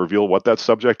 I'll reveal what that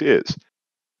subject is.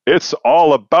 It's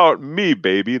all about me,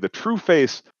 baby. The true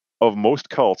face of most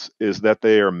cults is that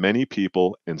they are many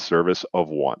people in service of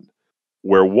one,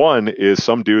 where one is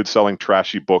some dude selling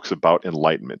trashy books about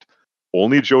enlightenment.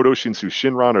 Only Jodo Shinsu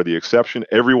Shinran are the exception.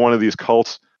 Every one of these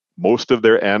cults, most of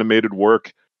their animated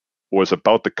work was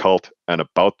about the cult and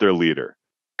about their leader.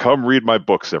 Come read my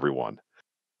books, everyone.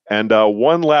 And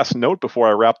one last note before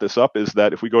I wrap this up is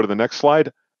that if we go to the next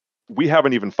slide, we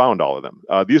haven't even found all of them.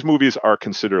 These movies are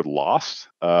considered lost.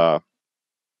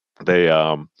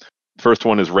 First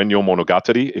one is Renyo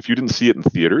Monogatari. If you didn't see it in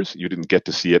theaters, you didn't get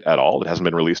to see it at all. It hasn't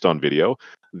been released on video.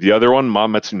 The other one,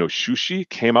 Mametsu no Shushi,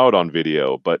 came out on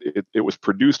video, but it was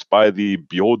produced by the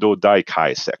Byodo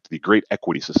Daikai sect, the Great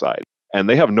Equity Society. And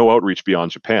they have no outreach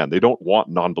beyond Japan. They don't want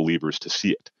non-believers to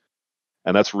see it.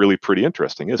 And that's really pretty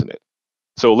interesting, isn't it?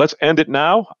 So let's end it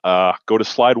now. Go to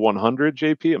slide 100,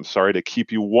 JP. I'm sorry to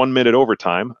keep you 1 minute over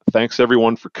time. Thanks,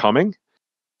 everyone, for coming.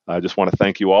 I just want to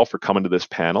thank you all for coming to this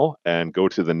panel, and go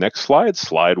to the next slide,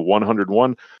 slide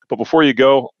 101. But before you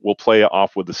go, we'll play you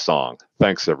off with the song.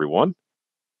 Thanks, everyone.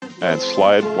 And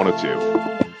slide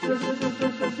 102.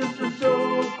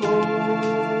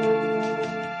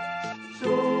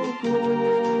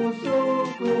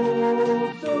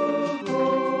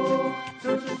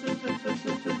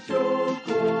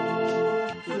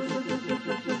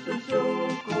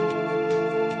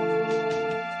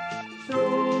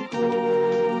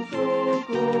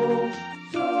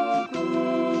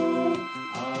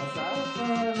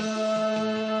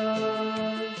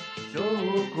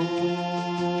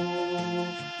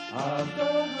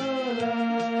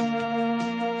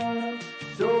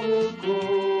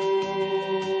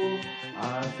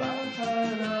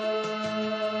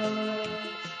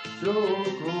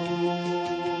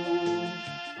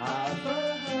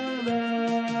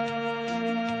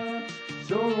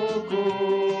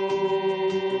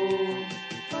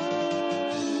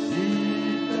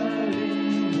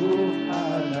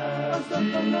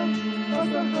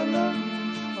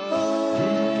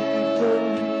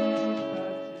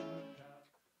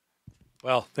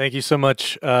 Well, thank you so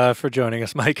much for joining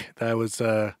us, Mike. That was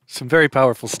some very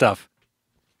powerful stuff.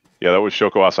 Yeah, that was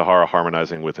Shoko Asahara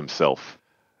harmonizing with himself.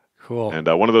 Cool. And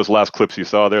one of those last clips you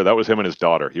saw there, that was him and his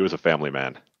daughter. He was a family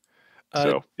man.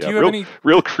 So, yeah,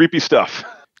 real creepy stuff.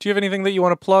 Do you have anything that you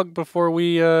want to plug before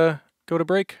we go to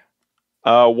break?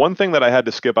 One thing that I had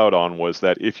to skip out on was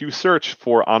that if you search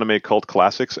for Anime Cult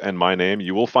Classics and my name,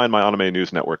 you will find my Anime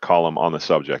News Network column on the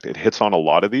subject. It hits on a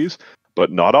lot of these, but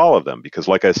not all of them, because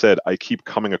like I said, I keep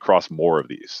coming across more of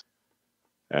these.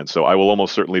 And so I will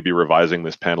almost certainly be revising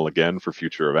this panel again for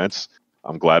future events.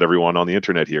 I'm glad everyone on the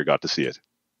internet here got to see it.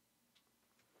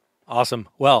 Awesome.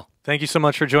 Well, thank you so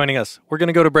much for joining us. We're going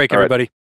to go to break, everybody.